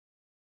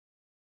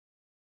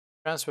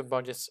 Transfer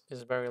budget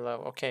is very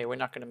low. Okay, we're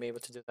not going to be able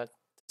to do that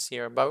this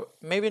year, but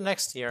maybe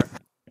next year.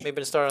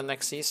 Maybe the start of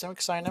next season we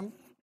can sign him.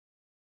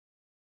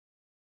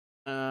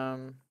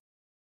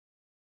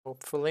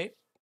 Hopefully.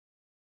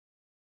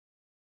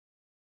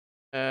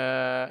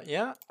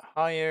 Yeah,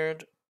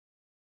 hired.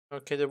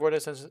 Okay, the board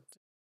is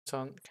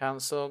on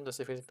cancelled. The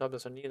Civic Club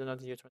doesn't need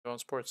another U21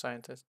 sports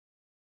scientist.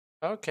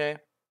 Okay.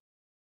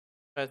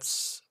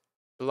 That's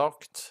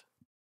blocked.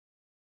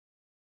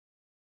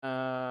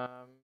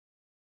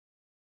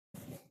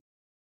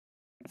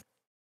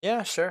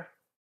 Yeah, sure.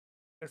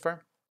 Confirm.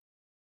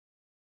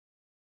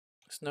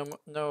 There's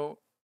no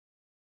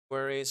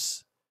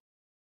worries.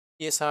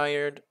 He is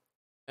hired.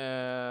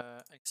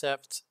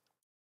 Accept.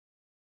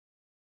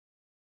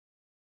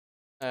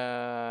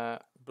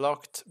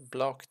 Blocked.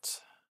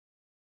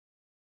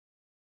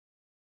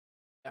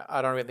 Yeah,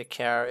 I don't really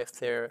care if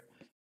they're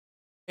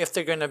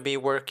gonna be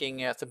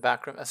working at the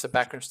backroom as a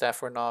backroom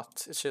staff or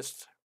not. It's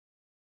just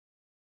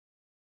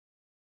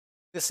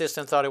the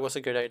assistant thought it was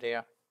a good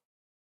idea.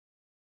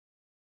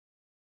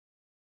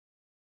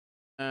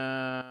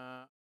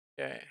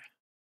 Okay.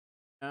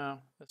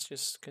 Now let's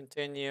just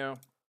continue.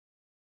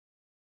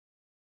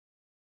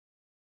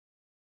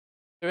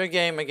 Do a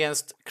game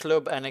against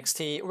Club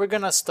NXT. We're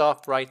gonna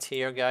stop right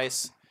here,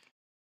 guys.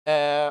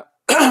 I've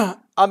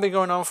been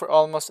going on for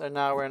almost an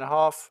hour and a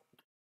half.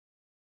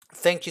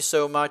 Thank you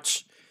so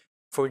much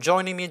for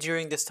joining me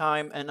during this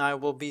time, and I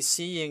will be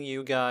seeing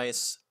you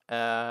guys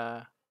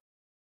in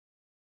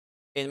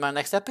my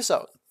next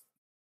episode.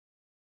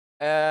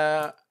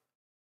 Yeah,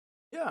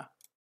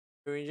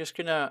 we're just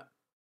gonna.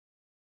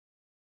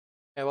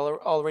 Well,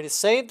 already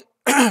saved.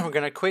 We're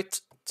gonna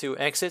quit to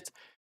exit,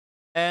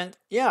 and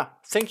yeah,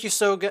 thank you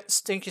so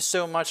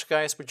much,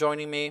 guys, for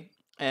joining me.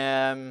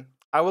 I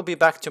will be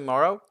back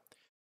tomorrow.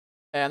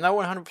 I'm not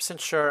 100%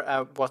 sure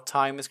at what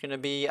time it's gonna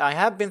be. I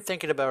have been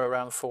thinking about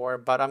around 4,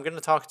 but I'm gonna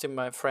talk to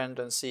my friend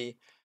and see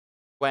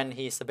when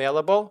he's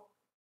available,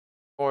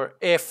 or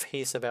if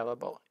he's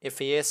available. If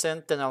he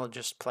isn't, then I'll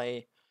just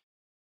play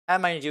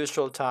at my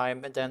usual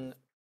time, and then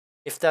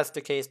if that's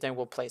the case, then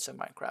we'll play some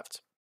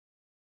Minecraft.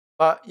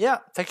 But yeah,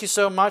 thank you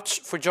so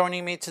much for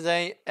joining me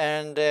today,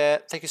 and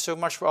thank you so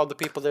much for all the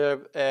people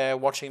that are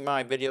watching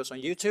my videos on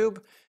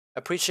YouTube.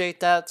 Appreciate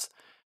that.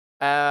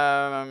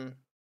 And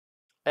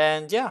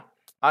yeah,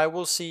 I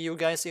will see you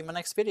guys in my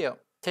next video.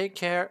 Take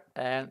care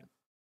and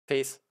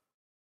peace.